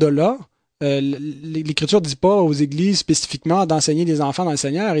mandat-là, l'Écriture ne dit pas aux églises spécifiquement d'enseigner les enfants dans le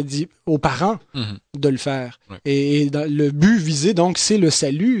Seigneur, il dit aux parents de le faire. Ouais. Et le but visé, donc, c'est le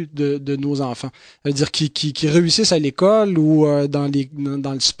salut de nos enfants. C'est-à-dire qu'ils réussissent à l'école ou dans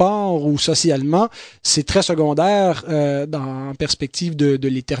le sport ou socialement, c'est très secondaire en perspective de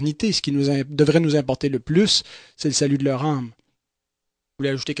l'éternité. Ce qui devrait nous importer le plus, c'est le salut de leur âme. Vous voulez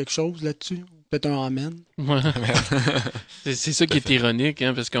ajouter quelque chose là-dessus? Peut-être un amen. Ouais. C'est ça qui est ironique,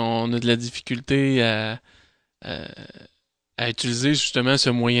 hein, parce qu'on a de la difficulté à utiliser justement ce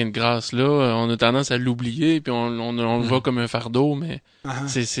moyen de grâce-là. On a tendance à l'oublier, puis on le voit comme un fardeau, mais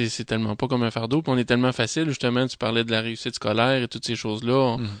c'est tellement pas comme un fardeau. Puis on est tellement facile, justement, tu parlais de la réussite scolaire et toutes ces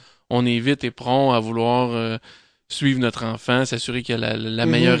choses-là. on est vite et prompt à vouloir suivre notre enfant, s'assurer qu'il a la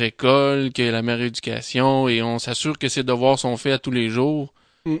meilleure école, qu'il a la meilleure éducation, et on s'assure que ses devoirs sont faits à tous les jours.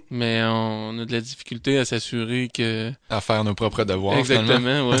 Mais on a de la difficulté à s'assurer que... À faire nos propres devoirs,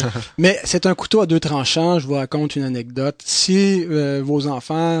 exactement, ouais. Mais c'est un couteau à deux tranchants. Je vous raconte une anecdote. Si vos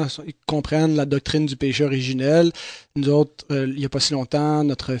enfants comprennent la doctrine du péché originel, nous autres, il y a pas si longtemps,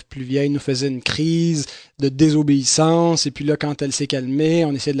 notre plus vieille nous faisait une crise de désobéissance, et puis là, quand elle s'est calmée,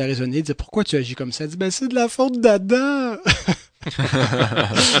 on essayait de la raisonner, de dire « Pourquoi tu agis comme ça? » Elle dit « Ben, c'est de la faute d'Adam! »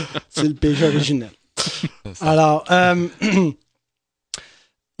 C'est le péché originel. Alors,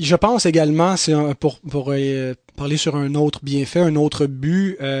 je pense également, c'est pour parler sur un autre bienfait, un autre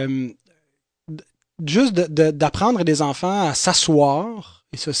but, juste d'apprendre des enfants à s'asseoir,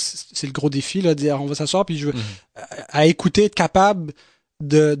 et ça, c'est le gros défi, là, de dire on va s'asseoir, puis à écouter, être capable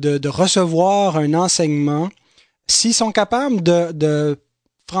de recevoir un enseignement. S'ils sont capables de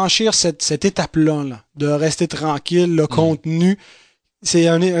franchir cette étape-là, là, de rester tranquille, le contenu, c'est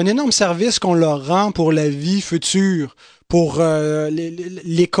un énorme service qu'on leur rend pour la vie future. Pour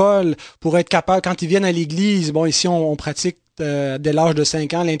l'école, pour être capable, quand ils viennent à l'église, bon, ici, on pratique dès l'âge de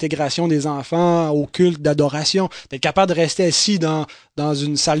 5 ans l'intégration des enfants au culte d'adoration, d'être capable de rester assis dans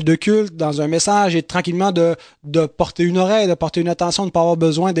une salle de culte, dans un message, et tranquillement de porter une oreille, de porter une attention, de ne pas avoir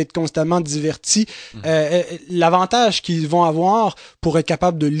besoin d'être constamment diverti. L'avantage qu'ils vont avoir pour être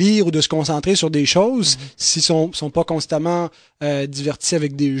capable de lire ou de se concentrer sur des choses, s'ils sont pas constamment divertis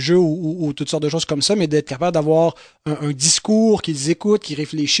avec des jeux ou toutes sortes de choses comme ça, mais d'être capable d'avoir un discours qu'ils écoutent, qu'ils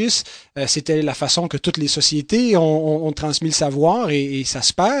réfléchissent. C'était la façon que toutes les sociétés ont transmis le savoir, et ça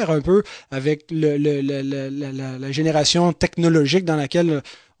se perd un peu avec la génération technologique dans laquelle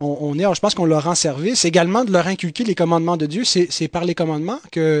on est. Alors, je pense qu'on leur rend service. Également, de leur inculquer les commandements de Dieu. C'est par les commandements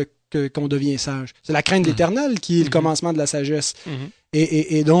qu'on devient sage. C'est la crainte de l'Éternel qui est le commencement de la sagesse.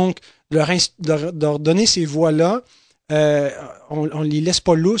 Et donc, leur donner ces voies-là, on les laisse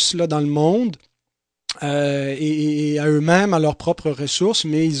pas lousses là, dans le monde, et à eux-mêmes, à leurs propres ressources,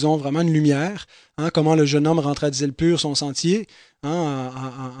 mais ils ont vraiment une lumière. Comment le jeune homme rentre à Zélpur son sentier,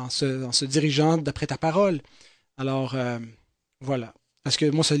 en se dirigeant d'après ta parole. Alors, voilà. Est-ce que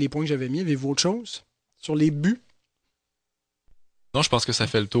moi, c'est les points que j'avais mis. Avez-vous autre chose sur les buts? Non, je pense que ça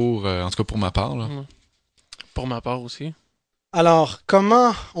fait le tour, en tout cas pour ma part. Là. Pour ma part aussi. Alors,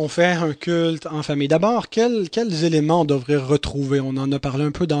 comment on fait un culte en famille? D'abord, quels éléments on devrait retrouver? On en a parlé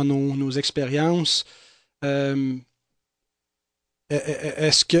un peu dans nos expériences.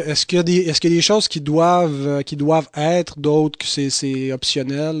 Est-ce qu'il y a des choses qui doivent être, d'autres que c'est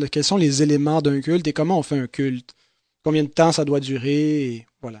optionnel? Quels sont les éléments d'un culte et comment on fait un culte? Combien de temps ça doit durer? Et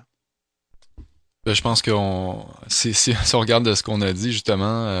voilà. Ben, je pense que si on regarde de ce qu'on a dit,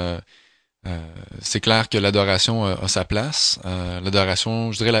 justement, c'est clair que l'adoration a sa place.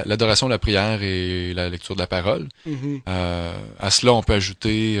 L'adoration, je dirais l'adoration, la prière et la lecture de la parole. À cela, on peut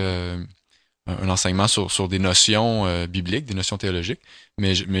ajouter un enseignement sur des notions bibliques, des notions théologiques.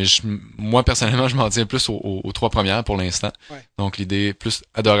 Mais moi, personnellement, je m'en tiens plus aux trois premières pour l'instant. Ouais. Donc, l'idée plus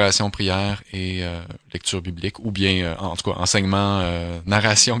adoration, prière et lecture biblique, ou bien, en tout cas, enseignement,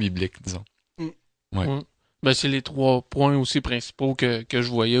 narration biblique, disons. Ouais. Ben, c'est les 3 points aussi principaux que je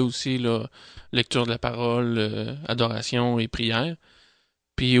voyais aussi, là. Lecture de la parole, adoration et prière.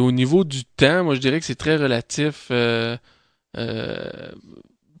 Puis au niveau du temps, moi je dirais que c'est très relatif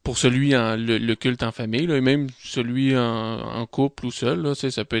pour celui le culte en famille, là, et même celui en couple ou seul, là,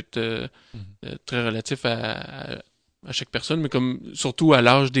 ça peut être très relatif à chaque personne, mais comme surtout à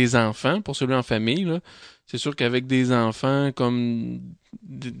l'âge des enfants, pour celui en famille, là. C'est sûr qu'avec des enfants comme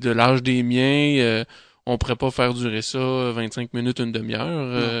de l'âge des miens, on pourrait pas faire durer ça 25 minutes, une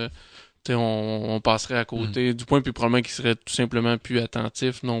demi-heure. On passerait à côté du point, puis probablement qu'il serait tout simplement plus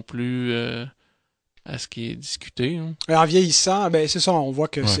attentif non plus à ce qui est discuté. Hein. En vieillissant, ben c'est ça, on voit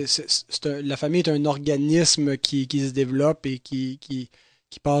que la famille est un organisme qui se développe et qui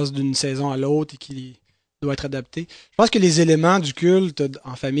passe d'une saison à l'autre et qui doit être adapté. Je pense que les éléments du culte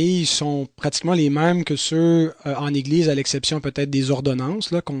en famille sont pratiquement les mêmes que ceux en église, à l'exception peut-être des ordonnances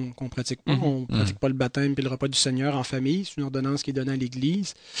là qu'on pratique pas. On pratique pas le baptême et le repas du Seigneur en famille. C'est une ordonnance qui est donnée à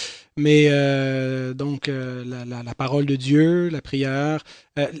l'église. Mais donc la parole de Dieu, la prière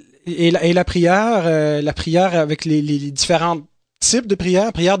et la prière avec les différents types de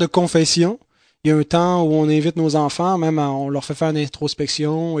prière de confession. Il y a un temps où on invite nos enfants, même on leur fait faire une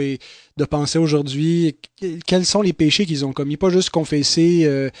introspection et de penser aujourd'hui quels sont les péchés qu'ils ont commis. Pas juste confesser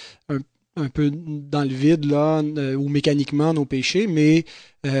un peu dans le vide là ou mécaniquement nos péchés, mais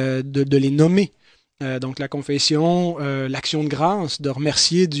de les nommer. Donc la confession, l'action de grâce, de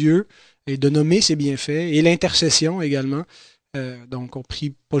remercier Dieu et de nommer ses bienfaits, et l'intercession également. Donc, on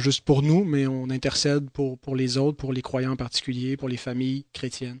prie pas juste pour nous, mais on intercède pour les autres, pour les croyants en particulier, pour les familles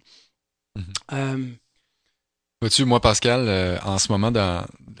chrétiennes. Vois-tu, moi, Pascal, en ce moment, de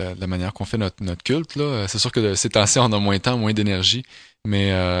la manière qu'on fait notre culte, là, c'est sûr que ces temps-ci, on a moins de temps, moins d'énergie,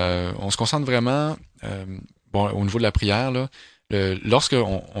 mais on se concentre vraiment au niveau de la prière, là, lorsque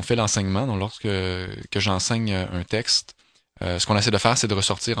on fait l'enseignement, donc lorsque que j'enseigne un texte, ce qu'on essaie de faire, c'est de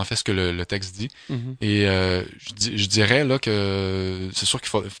ressortir en fait ce que le texte dit. Mhm. Et je dirais là que c'est sûr qu'il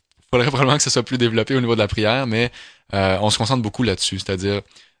faudrait probablement que ce soit plus développé au niveau de la prière, mais on se concentre beaucoup là-dessus, c'est-à-dire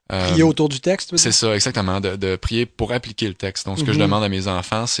Prier autour du texte, c'est ça, exactement, de prier pour appliquer le texte. Donc, ce que je demande à mes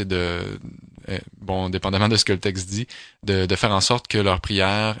enfants, c'est dépendamment de ce que le texte dit, de faire en sorte que leurs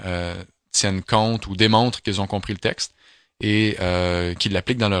prières tiennent compte ou démontrent qu'ils ont compris le texte et qu'ils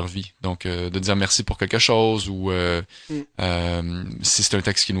l'appliquent dans leur vie. Donc, de dire merci pour quelque chose ou si c'est un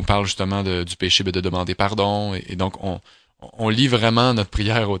texte qui nous parle justement du péché, de demander pardon. Et donc, on lit vraiment notre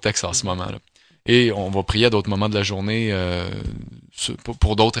prière au texte en ce moment-là. Et on va prier à d'autres moments de la journée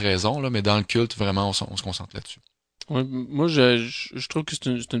pour d'autres raisons, là, mais dans le culte, vraiment, on se concentre là-dessus. Ouais, moi, je trouve que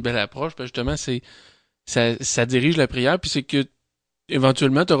c'est une belle approche, parce que justement, ça dirige la prière, puis c'est que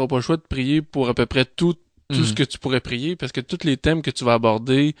éventuellement, tu n'auras pas le choix de prier pour à peu près tout ce que tu pourrais prier, parce que tous les thèmes que tu vas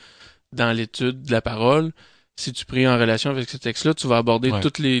aborder dans l'étude de la parole, si tu pries en relation avec ce texte-là, tu vas aborder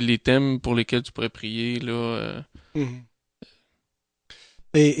tous les thèmes pour lesquels tu pourrais prier, là.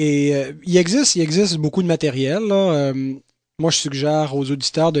 Et il existe beaucoup de matériel, là. Moi, je suggère aux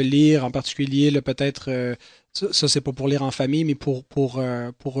auditeurs de lire, en particulier, là, peut-être, ça c'est pas pour lire en famille, mais pour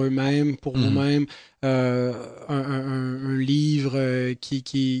eux-mêmes, pour vous-même, un livre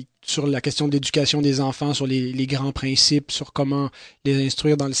qui sur la question de l'éducation des enfants, sur les grands principes, sur comment les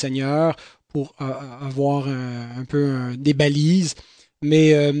instruire dans le Seigneur, pour avoir un peu des balises.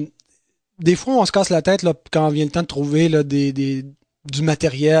 Mais des fois, on se casse la tête là, quand vient le temps de trouver là, du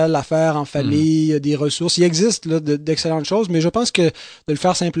matériel à faire en famille, des ressources. Il existe là, d'excellentes choses, mais je pense que de le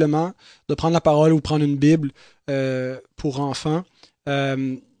faire simplement, de prendre la parole ou prendre une Bible pour enfants,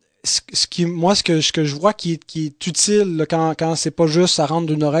 ce que je vois qui est utile là, quand c'est pas juste ça rentre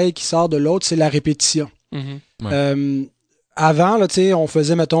d'une oreille qui sort de l'autre, c'est la répétition. Avant, là, on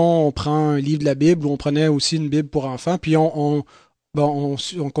faisait, mettons, on prend un livre de la Bible ou on prenait aussi une Bible pour enfants, puis on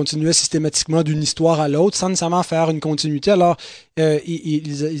continuait systématiquement d'une histoire à l'autre sans nécessairement faire une continuité. Alors,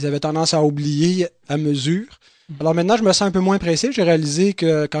 ils avaient tendance à oublier à mesure. Alors maintenant, je me sens un peu moins pressé. J'ai réalisé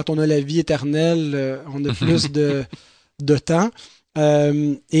que quand on a la vie éternelle, on a plus de temps.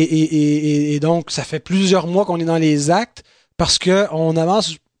 Et donc, ça fait plusieurs mois qu'on est dans les actes parce qu'on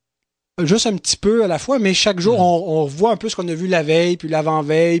avance juste un petit peu à la fois, mais chaque jour, on revoit un peu ce qu'on a vu la veille, puis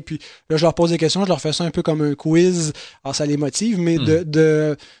l'avant-veille, puis là, je leur pose des questions, je leur fais ça un peu comme un quiz. Alors, ça les motive, mais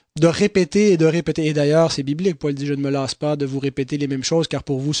de répéter et de répéter. Et d'ailleurs, c'est biblique. Paul dit, je ne me lasse pas de vous répéter les mêmes choses, car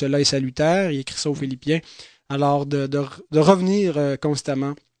pour vous, cela est salutaire. Il écrit ça aux Philippiens. Alors, de revenir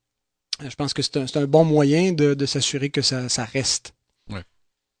constamment. Je pense que c'est un bon moyen de s'assurer que ça reste. Ouais.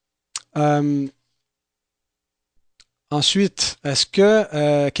 Ensuite, est-ce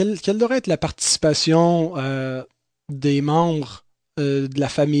que quelle devrait être la participation des membres de la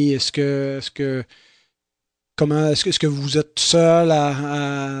famille? Est-ce que vous êtes seul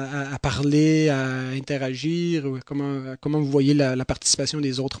à parler, à interagir? Comment vous voyez la participation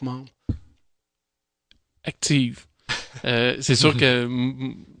des autres membres? Active. C'est sûr que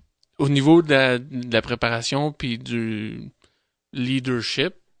au niveau de la préparation puis du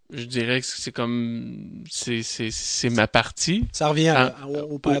leadership, je dirais que c'est comme c'est ma partie. Ça revient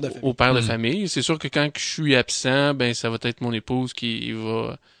au père de famille. Au père de famille. C'est sûr que quand je suis absent, ben ça va être mon épouse qui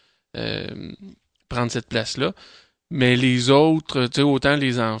va prendre cette place-là. Mais les autres, tu sais, autant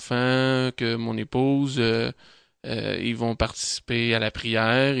les enfants que mon épouse, ils vont participer à la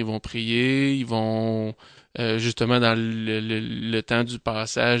prière, ils vont prier, ils vont justement dans le temps du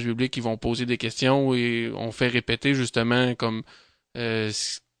passage biblique, ils vont poser des questions et on fait répéter justement comme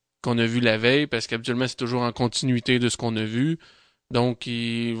qu'on a vu la veille, parce qu'habituellement, c'est toujours en continuité de ce qu'on a vu. Donc,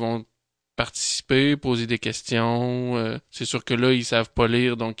 ils vont participer, poser des questions. C'est sûr que là, ils savent pas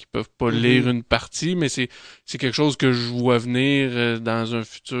lire, donc ils peuvent pas lire une partie, mais c'est quelque chose que je vois venir dans un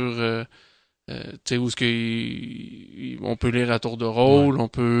futur, tu sais, où on peut lire à tour de rôle, on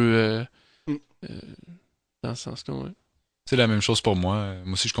peut... dans ce sens-là, ouais. C'est la même chose pour moi.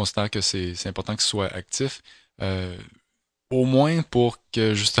 Moi aussi, je considère que c'est important qu'ils soient actifs. Au moins pour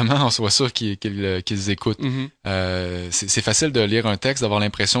que justement on soit sûr qu'ils écoutent. C'est facile de lire un texte, d'avoir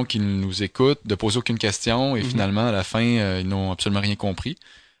l'impression qu'ils nous écoutent, de poser aucune question et finalement à la fin ils n'ont absolument rien compris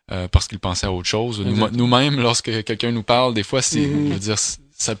parce qu'ils pensaient à autre chose. Nous-mêmes, lorsque quelqu'un nous parle, des fois je veux dire,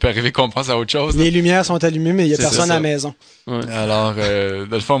 ça peut arriver qu'on pense à autre chose. Les lumières sont allumées, mais il y a C'est personne ça. à la maison. Ouais. Alors,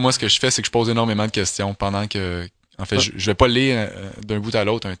 dans le fond, moi, ce que je fais, c'est que je pose énormément de questions pendant que... En fait, je vais pas lire d'un bout à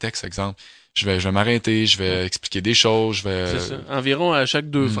l'autre un texte, exemple. Je vais m'arrêter, je vais expliquer des choses, je vais... C'est ça. Environ à chaque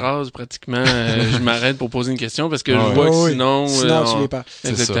 2 phrases, pratiquement, je m'arrête pour poser une question parce que je Ouais. vois que Oui, sinon... sinon tu l'es pas.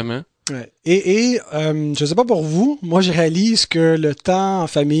 Exactement. Ouais. Et je sais pas pour vous, moi je réalise que le temps en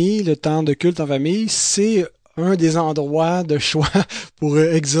famille, le temps de culte en famille, c'est un des endroits de choix pour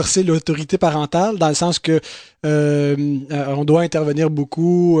exercer l'autorité parentale, dans le sens que on doit intervenir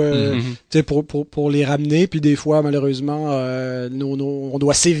beaucoup Mhm. tu sais, pour les ramener, puis des fois malheureusement on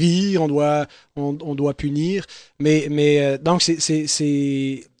doit sévir, on doit punir, mais donc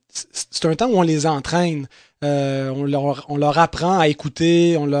c'est un temps où on les entraîne. On leur apprend à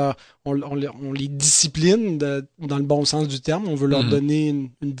écouter, on les discipline dans le bon sens du terme. On veut leur donner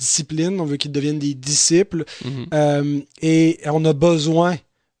une discipline, on veut qu'ils deviennent des disciples. Et on a besoin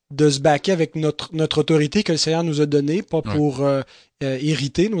de se baquer avec notre autorité que le Seigneur nous a donnée, pas pour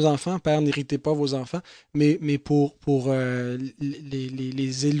irriter nos enfants. Père, n'irritez pas vos enfants, mais pour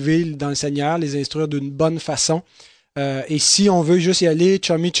les élever dans le Seigneur, les instruire d'une bonne façon. Et si on veut juste y aller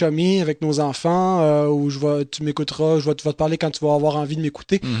chummy avec nos enfants, ou tu m'écouteras, je vais te parler quand tu vas avoir envie de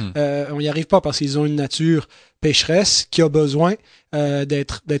m'écouter, on n'y arrive pas parce qu'ils ont une nature pécheresse qui a besoin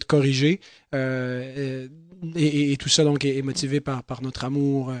d'être corrigée. Et tout ça donc est motivé par notre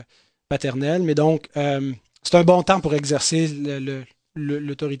amour paternel. Mais donc, c'est un bon temps pour exercer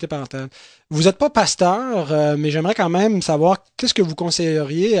l'autorité parentale. Vous n'êtes pas pasteur, mais j'aimerais quand même savoir qu'est-ce que vous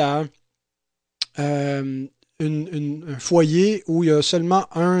conseilleriez à un foyer où il y a seulement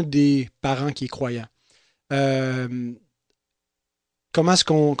un des parents qui est croyant. Comment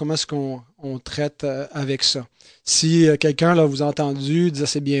est-ce qu'on traite avec ça? Si quelqu'un là vous a entendu dire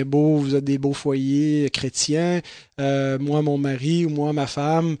c'est bien beau, vous êtes des beaux foyers chrétiens, moi mon mari ou moi ma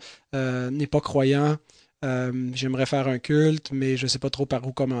femme n'est pas croyant, j'aimerais faire un culte, mais je ne sais pas trop par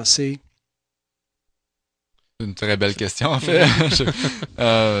où commencer. C'est une très belle question, en fait.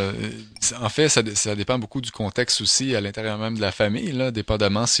 En fait, ça dépend beaucoup du contexte aussi à l'intérieur même de la famille, là,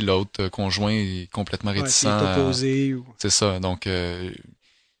 dépendamment si l'autre conjoint est complètement réticent. S'il est opposé. C'est ça. Donc,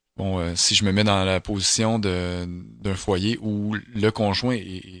 si je me mets dans la position d'un foyer où le conjoint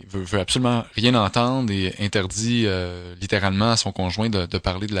veut absolument rien entendre et interdit littéralement à son conjoint de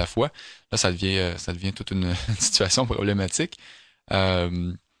parler de la foi, là, ça devient toute une situation problématique.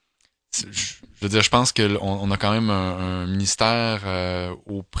 Je veux dire, je pense on a quand même un ministère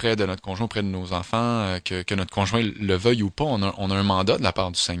auprès de notre conjoint, auprès de nos enfants, que notre conjoint le veuille ou pas, on a un mandat de la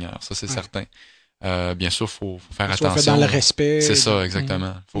part du Seigneur, ça c'est certain. Bien sûr, faut faire attention. Fait dans le respect. C'est ça,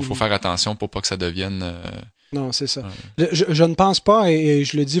 exactement. Faut faire attention pour pas que ça devienne... Non, c'est ça. Je ne pense pas, et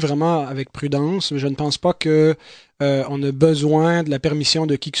je le dis vraiment avec prudence, mais je ne pense pas que on a besoin de la permission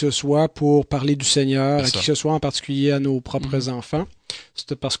de qui que ce soit pour parler du Seigneur, à qui que ce soit, en particulier à nos propres enfants.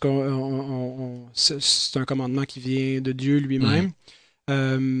 C'est parce que c'est un commandement qui vient de Dieu lui-même.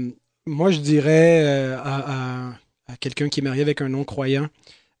 Moi, je dirais à quelqu'un qui est marié avec un non-croyant,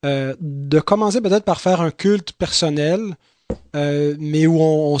 de commencer peut-être par faire un culte personnel, mais où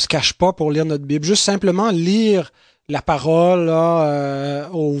on se cache pas pour lire notre Bible. Juste simplement lire la parole là,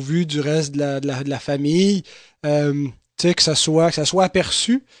 au vu du reste de la famille, que ça soit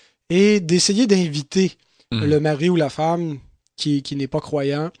aperçu, et d'essayer d'inviter le mari ou la femme qui n'est pas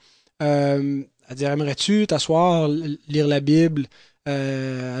croyant à dire: aimerais-tu t'asseoir, lire la Bible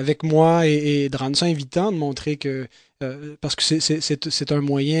avec moi, et de rendre ça invitant, de montrer que parce que c'est un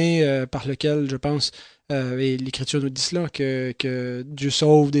moyen par lequel, je pense, et l'Écriture nous dit cela, que Dieu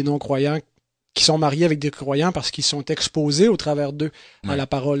sauve des non-croyants qui sont mariés avec des croyants parce qu'ils sont exposés au travers d'eux à la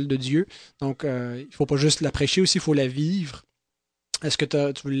parole de Dieu. Donc, il ne faut pas juste la prêcher aussi, il faut la vivre. Est-ce que tu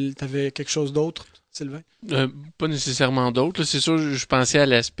avais quelque chose d'autre, Sylvain? Pas nécessairement d'autre. C'est sûr, je pensais à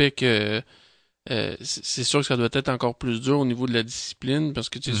l'aspect que c'est sûr que ça doit être encore plus dur au niveau de la discipline, parce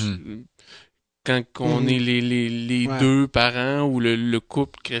que tu sais, quand on est les deux parents ou le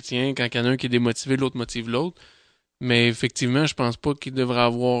couple chrétien, quand il y en a un qui est démotivé, l'autre motive l'autre. Mais effectivement, je pense pas qu'il devrait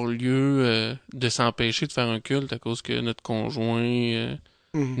avoir lieu de s'empêcher de faire un culte à cause que notre conjoint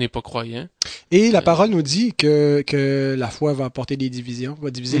n'est pas croyant. Et la parole nous dit que la foi va apporter des divisions,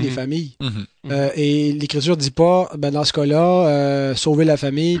 va diviser les familles. Et l'Écriture dit pas, dans ce cas-là, sauver la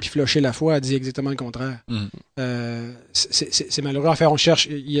famille puis flusher la foi, elle dit exactement le contraire. C'est malheureux. Enfin, on cherche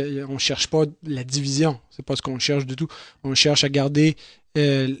pas la division. C'est pas ce qu'on cherche du tout. On cherche à garder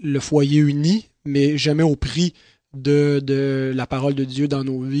le foyer uni, mais jamais au prix de la parole de Dieu dans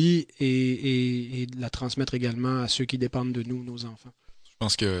nos vies, et de la transmettre également à ceux qui dépendent de nous, nos enfants. Je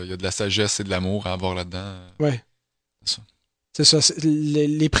pense qu'il y a de la sagesse et de l'amour à avoir là-dedans. Ouais. C'est ça. C'est ça.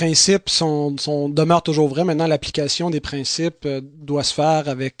 Les principes demeurent toujours vrais. Maintenant, l'application des principes doit se faire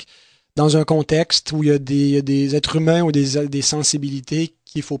dans un contexte où il y a des êtres humains ou des sensibilités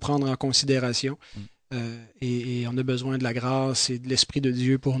qu'il faut prendre en considération. Et on a besoin de la grâce et de l'Esprit de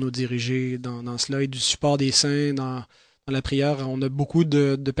Dieu pour nous diriger dans cela et du support des saints dans la prière. On a beaucoup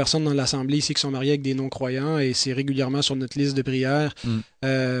de personnes dans l'Assemblée ici qui sont mariées avec des non-croyants et c'est régulièrement sur notre liste de prière.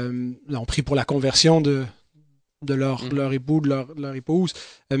 On prie pour la conversion de leur époux, de leur épouse,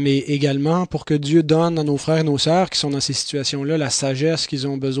 mais également pour que Dieu donne à nos frères et nos sœurs qui sont dans ces situations-là la sagesse qu'ils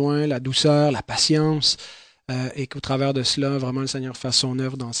ont besoin, la douceur, la patience, et qu'au travers de cela, vraiment, le Seigneur fasse son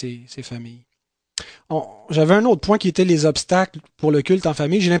œuvre dans ces familles. J'avais un autre point qui était les obstacles pour le culte en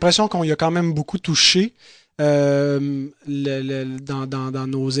famille. J'ai l'impression qu'on y a quand même beaucoup touché dans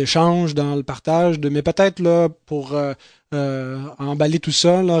nos échanges, dans le partage, mais peut-être là, pour emballer tout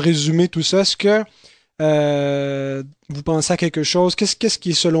ça, là, résumer tout ça, est-ce que vous pensez à quelque chose? Qu'est-ce qui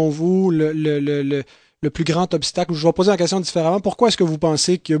est selon vous le plus grand obstacle? Je vais poser la question différemment. Pourquoi est-ce que vous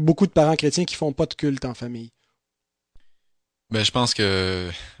pensez qu'il y a beaucoup de parents chrétiens qui font pas de culte en famille? Ben, je pense que,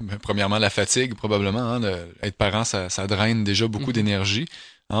 premièrement, la fatigue, probablement. Hein, être parent, ça draine déjà beaucoup d'énergie.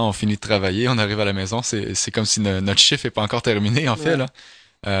 Hein, on finit de travailler, on arrive à la maison, c'est comme si notre chiffre est pas encore terminé, en fait. Là.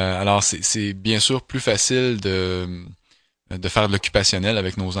 Alors, c'est bien sûr plus facile de faire de l'occupationnel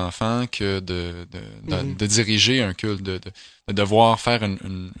avec nos enfants que de diriger un culte, de devoir faire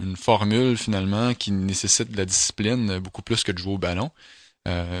une formule, finalement, qui nécessite de la discipline beaucoup plus que de jouer au ballon.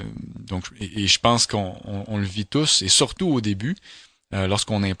 Donc, et je pense qu'on le vit tous, et surtout au début,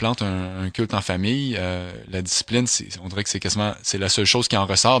 lorsqu'on implante un culte en famille, la discipline, on dirait que c'est la seule chose qui en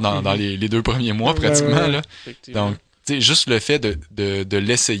ressort dans les 2 premiers mois pratiquement. Là. Donc, tu sais, juste le fait de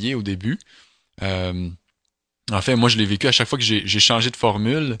l'essayer au début. En fait, moi, je l'ai vécu à chaque fois que j'ai changé de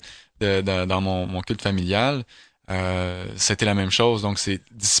formule dans mon culte familial. C'était la même chose. Donc, c'est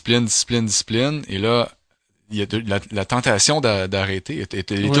discipline, discipline, discipline. Et là, il y a la tentation d'arrêter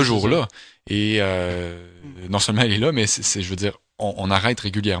elle est toujours là. Et non seulement elle est là, mais je veux dire, on arrête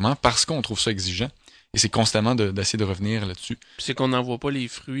régulièrement parce qu'on trouve ça exigeant. Et c'est constamment d'essayer de revenir là-dessus. Puis c'est qu'on n'en voit pas les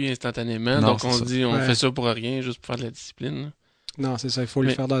fruits instantanément. Non, donc on se dit, on fait ça pour rien, juste pour faire de la discipline. Non, c'est ça. Il faut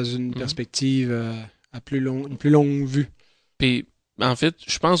le faire dans une perspective à une plus longue vue. Puis, en fait,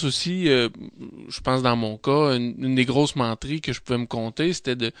 je pense aussi, dans mon cas, une des grosses menteries que je pouvais me compter,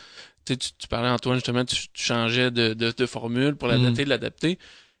 c'était de... Tu parlais, Antoine, justement, tu changeais de formule pour l'adapter, de l'adapter.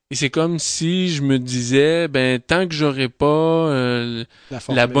 Et c'est comme si je me disais, tant que j'aurais pas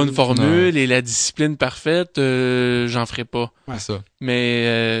la bonne formule et la discipline parfaite, j'en ferai pas. Ouais, ça.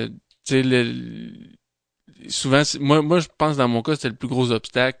 Mais, tu sais, souvent, moi, je pense dans mon cas, c'était le plus gros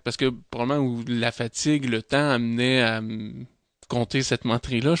obstacle parce que probablement où la fatigue, le temps amenait à compter cette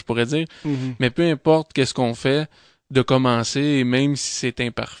menterie-là, je pourrais dire. Mais peu importe qu'est-ce qu'on fait, de commencer, et même si c'est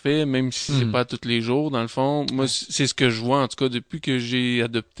imparfait, même si c'est pas tous les jours, dans le fond, moi, c'est ce que je vois, en tout cas, depuis que j'ai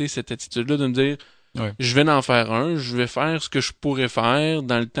adopté cette attitude-là, de me dire, je vais en faire un, je vais faire ce que je pourrais faire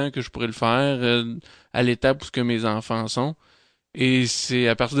dans le temps que je pourrais le faire, à l'étape où ce que mes enfants sont. Et c'est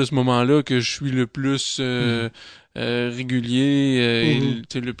à partir de ce moment-là que je suis le plus régulier,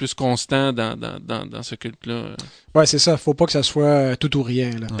 le plus constant dans ce culte-là. Ouais, c'est ça. Faut pas que ça soit tout ou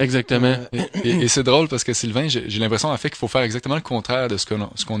rien. Là. Exactement. Et c'est drôle parce que Sylvain, j'ai l'impression en fait qu'il faut faire exactement le contraire de ce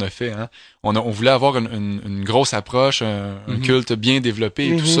qu'on a fait. Hein. On voulait avoir une grosse approche, un culte bien développé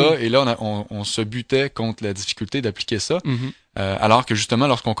et tout ça. Et là, on se butait contre la difficulté d'appliquer ça. Alors que justement,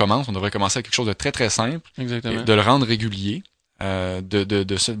 lorsqu'on commence, on devrait commencer avec quelque chose de très très simple, de le rendre régulier.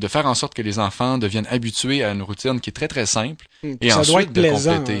 De faire en sorte que les enfants deviennent habitués à une routine qui est très très simple et ça ensuite doit être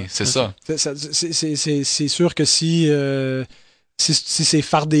plaisant, de compléter. C'est ça. C'est sûr que si c'est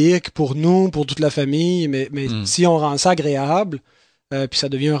fardéique pour nous, pour toute la famille, mais si on rend ça agréable, puis ça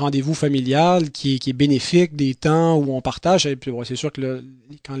devient un rendez-vous familial qui est bénéfique, des temps où on partage. Et puis c'est sûr que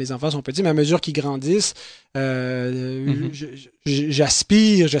quand les enfants sont petits, mais à mesure qu'ils grandissent,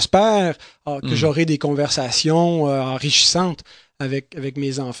 j'espère que j'aurai des conversations enrichissantes avec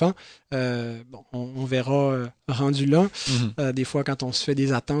mes enfants. On verra rendu là. Des fois, quand on se fait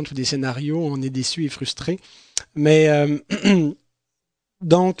des attentes ou des scénarios, on est déçu et frustré. Mais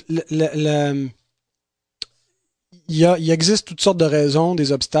donc, il existe toutes sortes de raisons,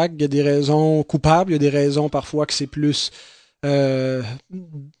 des obstacles. Il y a des raisons coupables, il y a des raisons parfois que c'est plus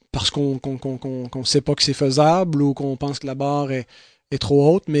parce qu'on sait pas que c'est faisable ou qu'on pense que la barre est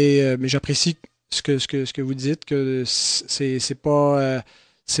trop haute. Mais j'apprécie ce que vous dites, que c'est pas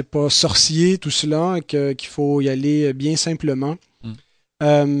sorcier tout cela, qu'il faut y aller bien simplement.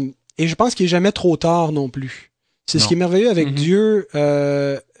 Et je pense qu'il n'est jamais trop tard non plus. C'est ce qui est merveilleux avec Dieu.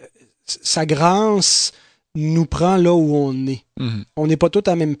 Sa grâce nous prend là où on est. Mhm. On n'est pas tous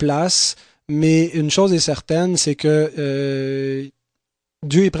à la même place, mais une chose est certaine, c'est que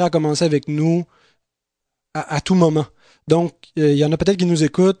Dieu est prêt à commencer avec nous à tout moment. Donc, il y en a peut-être qui nous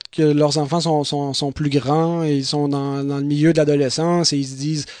écoutent, que leurs enfants sont plus grands, et ils sont dans le milieu de l'adolescence et ils se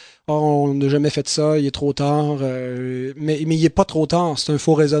disent oh, on n'a jamais fait ça, il est trop tard. Mais il n'est pas trop tard, c'est un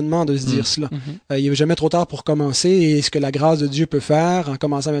faux raisonnement de se dire cela. Il n'est jamais trop tard pour commencer et ce que la grâce de Dieu peut faire en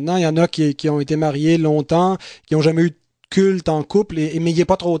commençant maintenant, il y en a qui ont été mariés longtemps, qui n'ont jamais eu de culte en couple, mais il n'est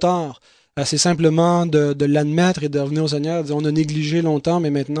pas trop tard. C'est simplement de l'admettre et de revenir au Seigneur, de dire, on a négligé longtemps,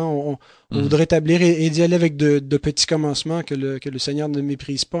 mais maintenant on voudrait établir et d'y aller avec de petits commencements que le Seigneur ne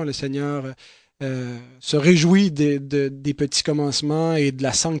méprise pas. Le Seigneur se réjouit des petits commencements et de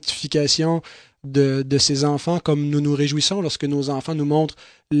la sanctification de ses enfants, comme nous nous réjouissons lorsque nos enfants nous montrent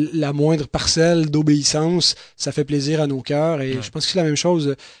la moindre parcelle d'obéissance. Ça fait plaisir à nos cœurs et je pense que c'est la même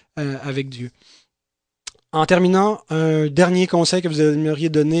chose avec Dieu. En terminant, un dernier conseil que vous aimeriez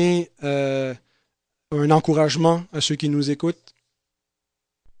donner, un encouragement à ceux qui nous écoutent.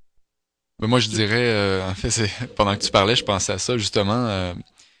 Ben moi, je dirais, en fait, pendant que tu parlais, je pensais à ça justement,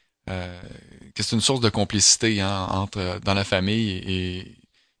 que c'est une source de complicité entre dans la famille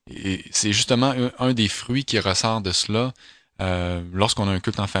et c'est justement un des fruits qui ressort de cela. Lorsqu'on a un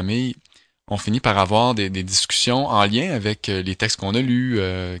culte en famille, on finit par avoir des discussions en lien avec les textes qu'on a lus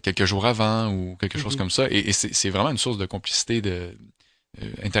quelques jours avant ou quelque chose comme ça. Et c'est vraiment une source de complicité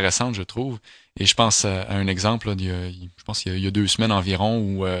intéressante, je trouve. Et je pense à un exemple, là, je pense qu'il y a 2 semaines environ,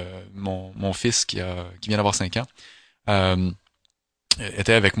 où mon fils, qui vient d'avoir 5 ans,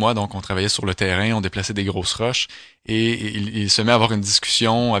 était avec moi, donc on travaillait sur le terrain, on déplaçait des grosses roches, et il se met à avoir une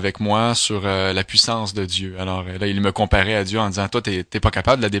discussion avec moi sur la puissance de Dieu. Alors là, il me comparait à Dieu en disant, toi, t'es pas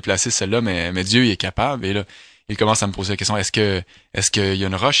capable de la déplacer celle-là, mais Dieu, il est capable. Et là, il commence à me poser la question, est-ce qu'il y a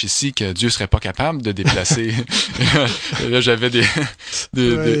une roche ici que Dieu serait pas capable de déplacer? Et là, j'avais il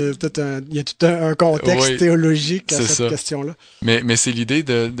y a tout un contexte théologique à cette question-là. Mais c'est l'idée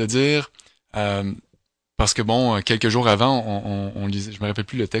de dire, parce que bon, quelques jours avant, on lisait, je me rappelle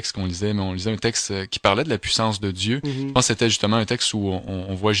plus le texte qu'on lisait, mais on lisait un texte qui parlait de la puissance de Dieu. Je pense que c'était justement un texte où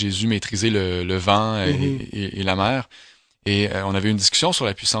on voit Jésus maîtriser le vent et la mer. Et on avait une discussion sur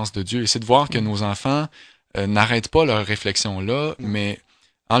la puissance de Dieu. Et c'est de voir que nos enfants n'arrêtent pas leur réflexion là, mais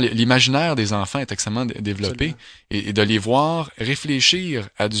l'imaginaire des enfants est extrêmement développé. Et de les voir réfléchir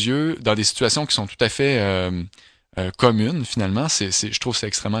à Dieu dans des situations qui sont tout à fait communes, finalement, je trouve que c'est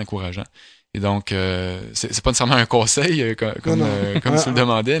extrêmement encourageant. Et donc, c'est pas nécessairement un conseil comme tu le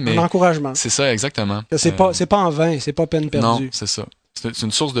demandais, mais un encouragement. C'est ça, exactement. C'est pas en vain, c'est pas peine perdue. Non, c'est ça. C'est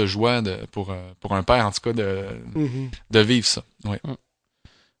une source de joie pour un père, en tout cas, de vivre ça. Oui.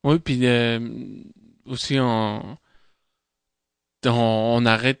 Oui, puis aussi on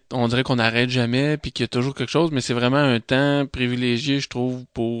dirait qu'on n'arrête jamais, puis qu'il y a toujours quelque chose, mais c'est vraiment un temps privilégié, je trouve,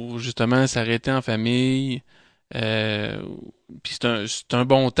 pour justement s'arrêter en famille. Puis c'est un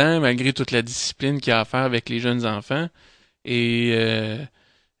bon temps malgré toute la discipline qu'il y a à faire avec les jeunes enfants et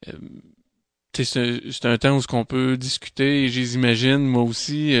c'est un temps où ce qu'on peut discuter et je les imagine moi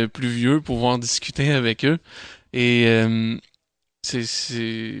aussi plus vieux pouvoir discuter avec eux et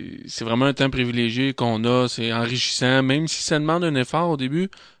c'est vraiment un temps privilégié qu'on a, c'est enrichissant même si ça demande un effort au début.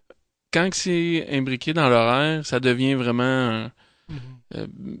 Quand c'est imbriqué dans l'horaire, ça devient vraiment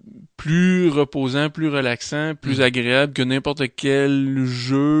plus reposant, plus relaxant, plus agréable que n'importe quel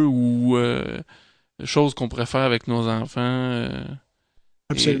jeu ou chose qu'on pourrait faire avec nos enfants.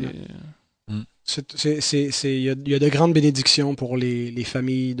 Absolument. Il y a de grandes bénédictions pour les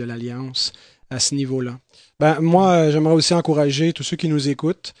familles de l'Alliance à ce niveau-là. Moi, j'aimerais aussi encourager tous ceux qui nous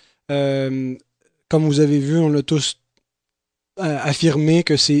écoutent. Comme vous avez vu, on l'a tous affirmer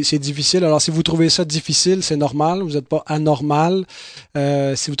que c'est difficile. Alors, si vous trouvez ça difficile, c'est normal. Vous n'êtes pas anormal.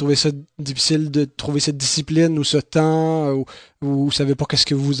 Si vous trouvez ça difficile de trouver cette discipline ou ce temps, ou vous ne savez pas qu'est-ce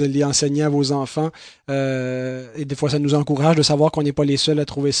que vous allez enseigner à vos enfants, et des fois, ça nous encourage de savoir qu'on n'est pas les seuls à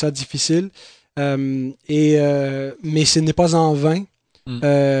trouver ça difficile. Mais ce n'est pas en vain,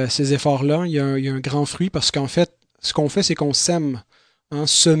 ces efforts-là. Il y a un grand fruit parce qu'en fait, ce qu'on fait, c'est qu'on sème,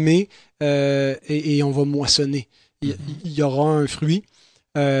 semer, et on va moissonner. Il y aura un fruit.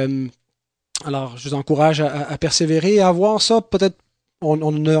 Alors, je vous encourage à persévérer et à voir ça. Peut-être,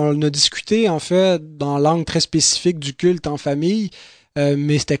 on a discuté, en fait, dans l'angle très spécifique du culte en famille,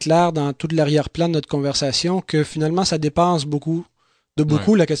 mais c'était clair dans tout l'arrière-plan de notre conversation que finalement, ça dépasse beaucoup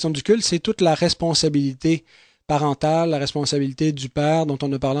la question du culte. C'est toute la responsabilité parentale, la responsabilité du père, dont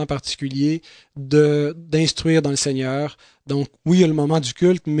on a parlé en particulier, d'instruire dans le Seigneur. Donc, oui, il y a le moment du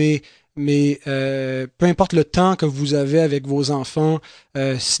culte, mais mais peu importe le temps que vous avez avec vos enfants,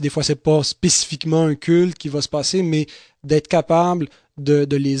 si des fois c'est pas spécifiquement un culte qui va se passer, mais d'être capable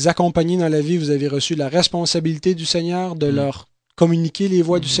de les accompagner dans la vie. Vous avez reçu la responsabilité du Seigneur, de leur communiquer les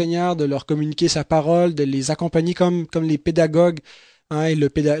voies du Seigneur, de leur communiquer sa parole, de les accompagner comme les pédagogues. Hein, et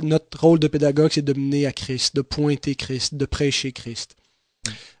notre rôle de pédagogue, c'est de mener à Christ, de pointer Christ, de prêcher Christ.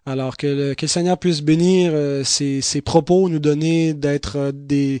 Alors que le Seigneur puisse bénir ses propos, nous donner d'être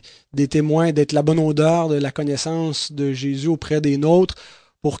des témoins, d'être la bonne odeur de la connaissance de Jésus auprès des nôtres,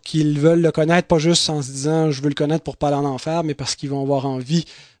 pour qu'ils veulent le connaître, pas juste en se disant « je veux le connaître pour pas aller en enfer », mais parce qu'ils vont avoir envie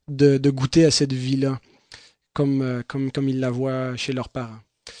de goûter à cette vie-là, comme ils la voient chez leurs parents.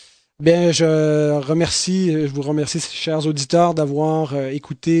 Bien, je vous remercie, chers auditeurs, d'avoir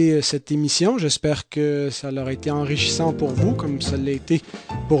écouté cette émission. J'espère que ça leur a été enrichissant pour vous, comme ça l'a été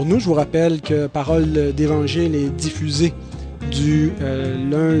pour nous. Je vous rappelle que Parole d'Évangile est diffusée du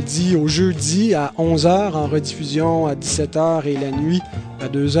lundi au jeudi à 11h, en rediffusion à 17h et la nuit à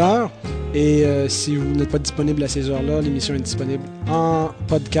 2h. Et si vous n'êtes pas disponible à ces heures-là, l'émission est disponible en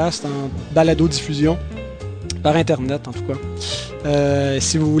podcast, en balado-diffusion, par Internet en tout cas.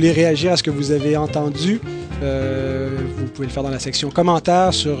 Si vous voulez réagir à ce que vous avez entendu, vous pouvez le faire dans la section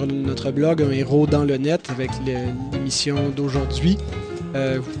commentaires sur notre blog Un héros dans le net avec l'émission d'aujourd'hui.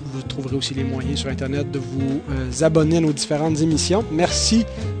 Vous trouverez aussi les moyens sur Internet de vous abonner à nos différentes émissions. Merci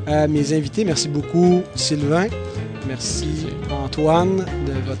à mes invités. Merci beaucoup Sylvain. Merci Antoine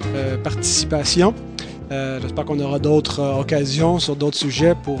de votre participation. J'espère qu'on aura d'autres occasions sur d'autres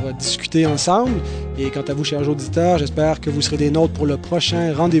sujets pour discuter ensemble. Et quant à vous, chers auditeurs, j'espère que vous serez des nôtres pour le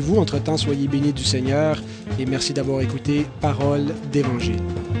prochain rendez-vous. Entre-temps, soyez bénis du Seigneur et merci d'avoir écouté Parole d'Évangile.